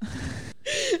up,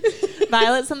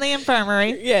 Violet's in the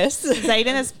infirmary. Yes.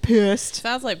 Zayden is pissed.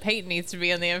 Sounds like Peyton needs to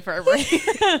be in the infirmary. Do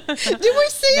we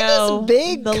see this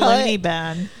big the cut? loony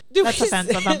bin. That's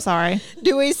offensive. I'm sorry.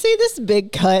 Do we see this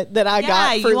big cut that I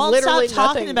got for you won't literally stop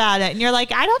talking nothing? about it, and you're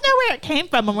like, I don't know where it came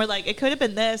from, and we're like, it could have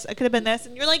been this, it could have been this,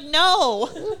 and you're like, no,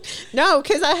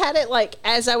 because I had it like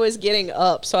as I was getting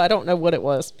up, so I don't know what it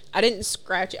was. I didn't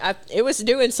scratch it. It was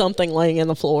doing something laying in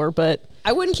the floor, but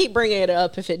I wouldn't keep bringing it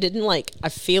up if it didn't like. I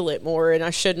feel it more, and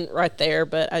I shouldn't right there,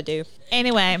 but I do.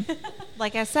 Anyway,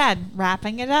 like I said,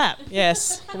 wrapping it up.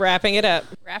 Yes, wrapping it up.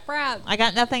 Wrap. I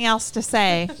got nothing else to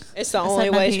say. It's the only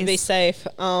way to be safe.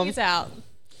 He's out.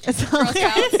 It's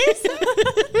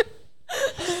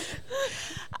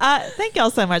thank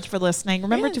y'all so much for listening.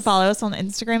 Remember to follow us on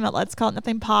Instagram at Let's Call It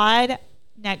Nothing Pod.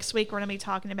 Next week, we're going to be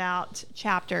talking about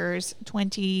chapters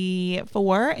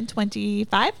 24 and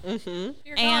 25. Dear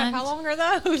God, how long are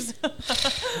those?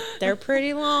 They're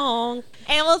pretty long.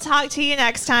 And we'll talk to you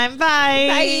next time.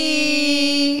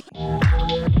 Bye. Bye.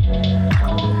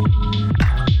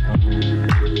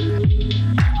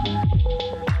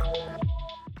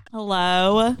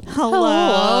 Hello.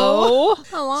 Hello.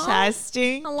 Hello.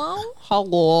 Testing. Hello.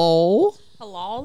 Hello. Hello.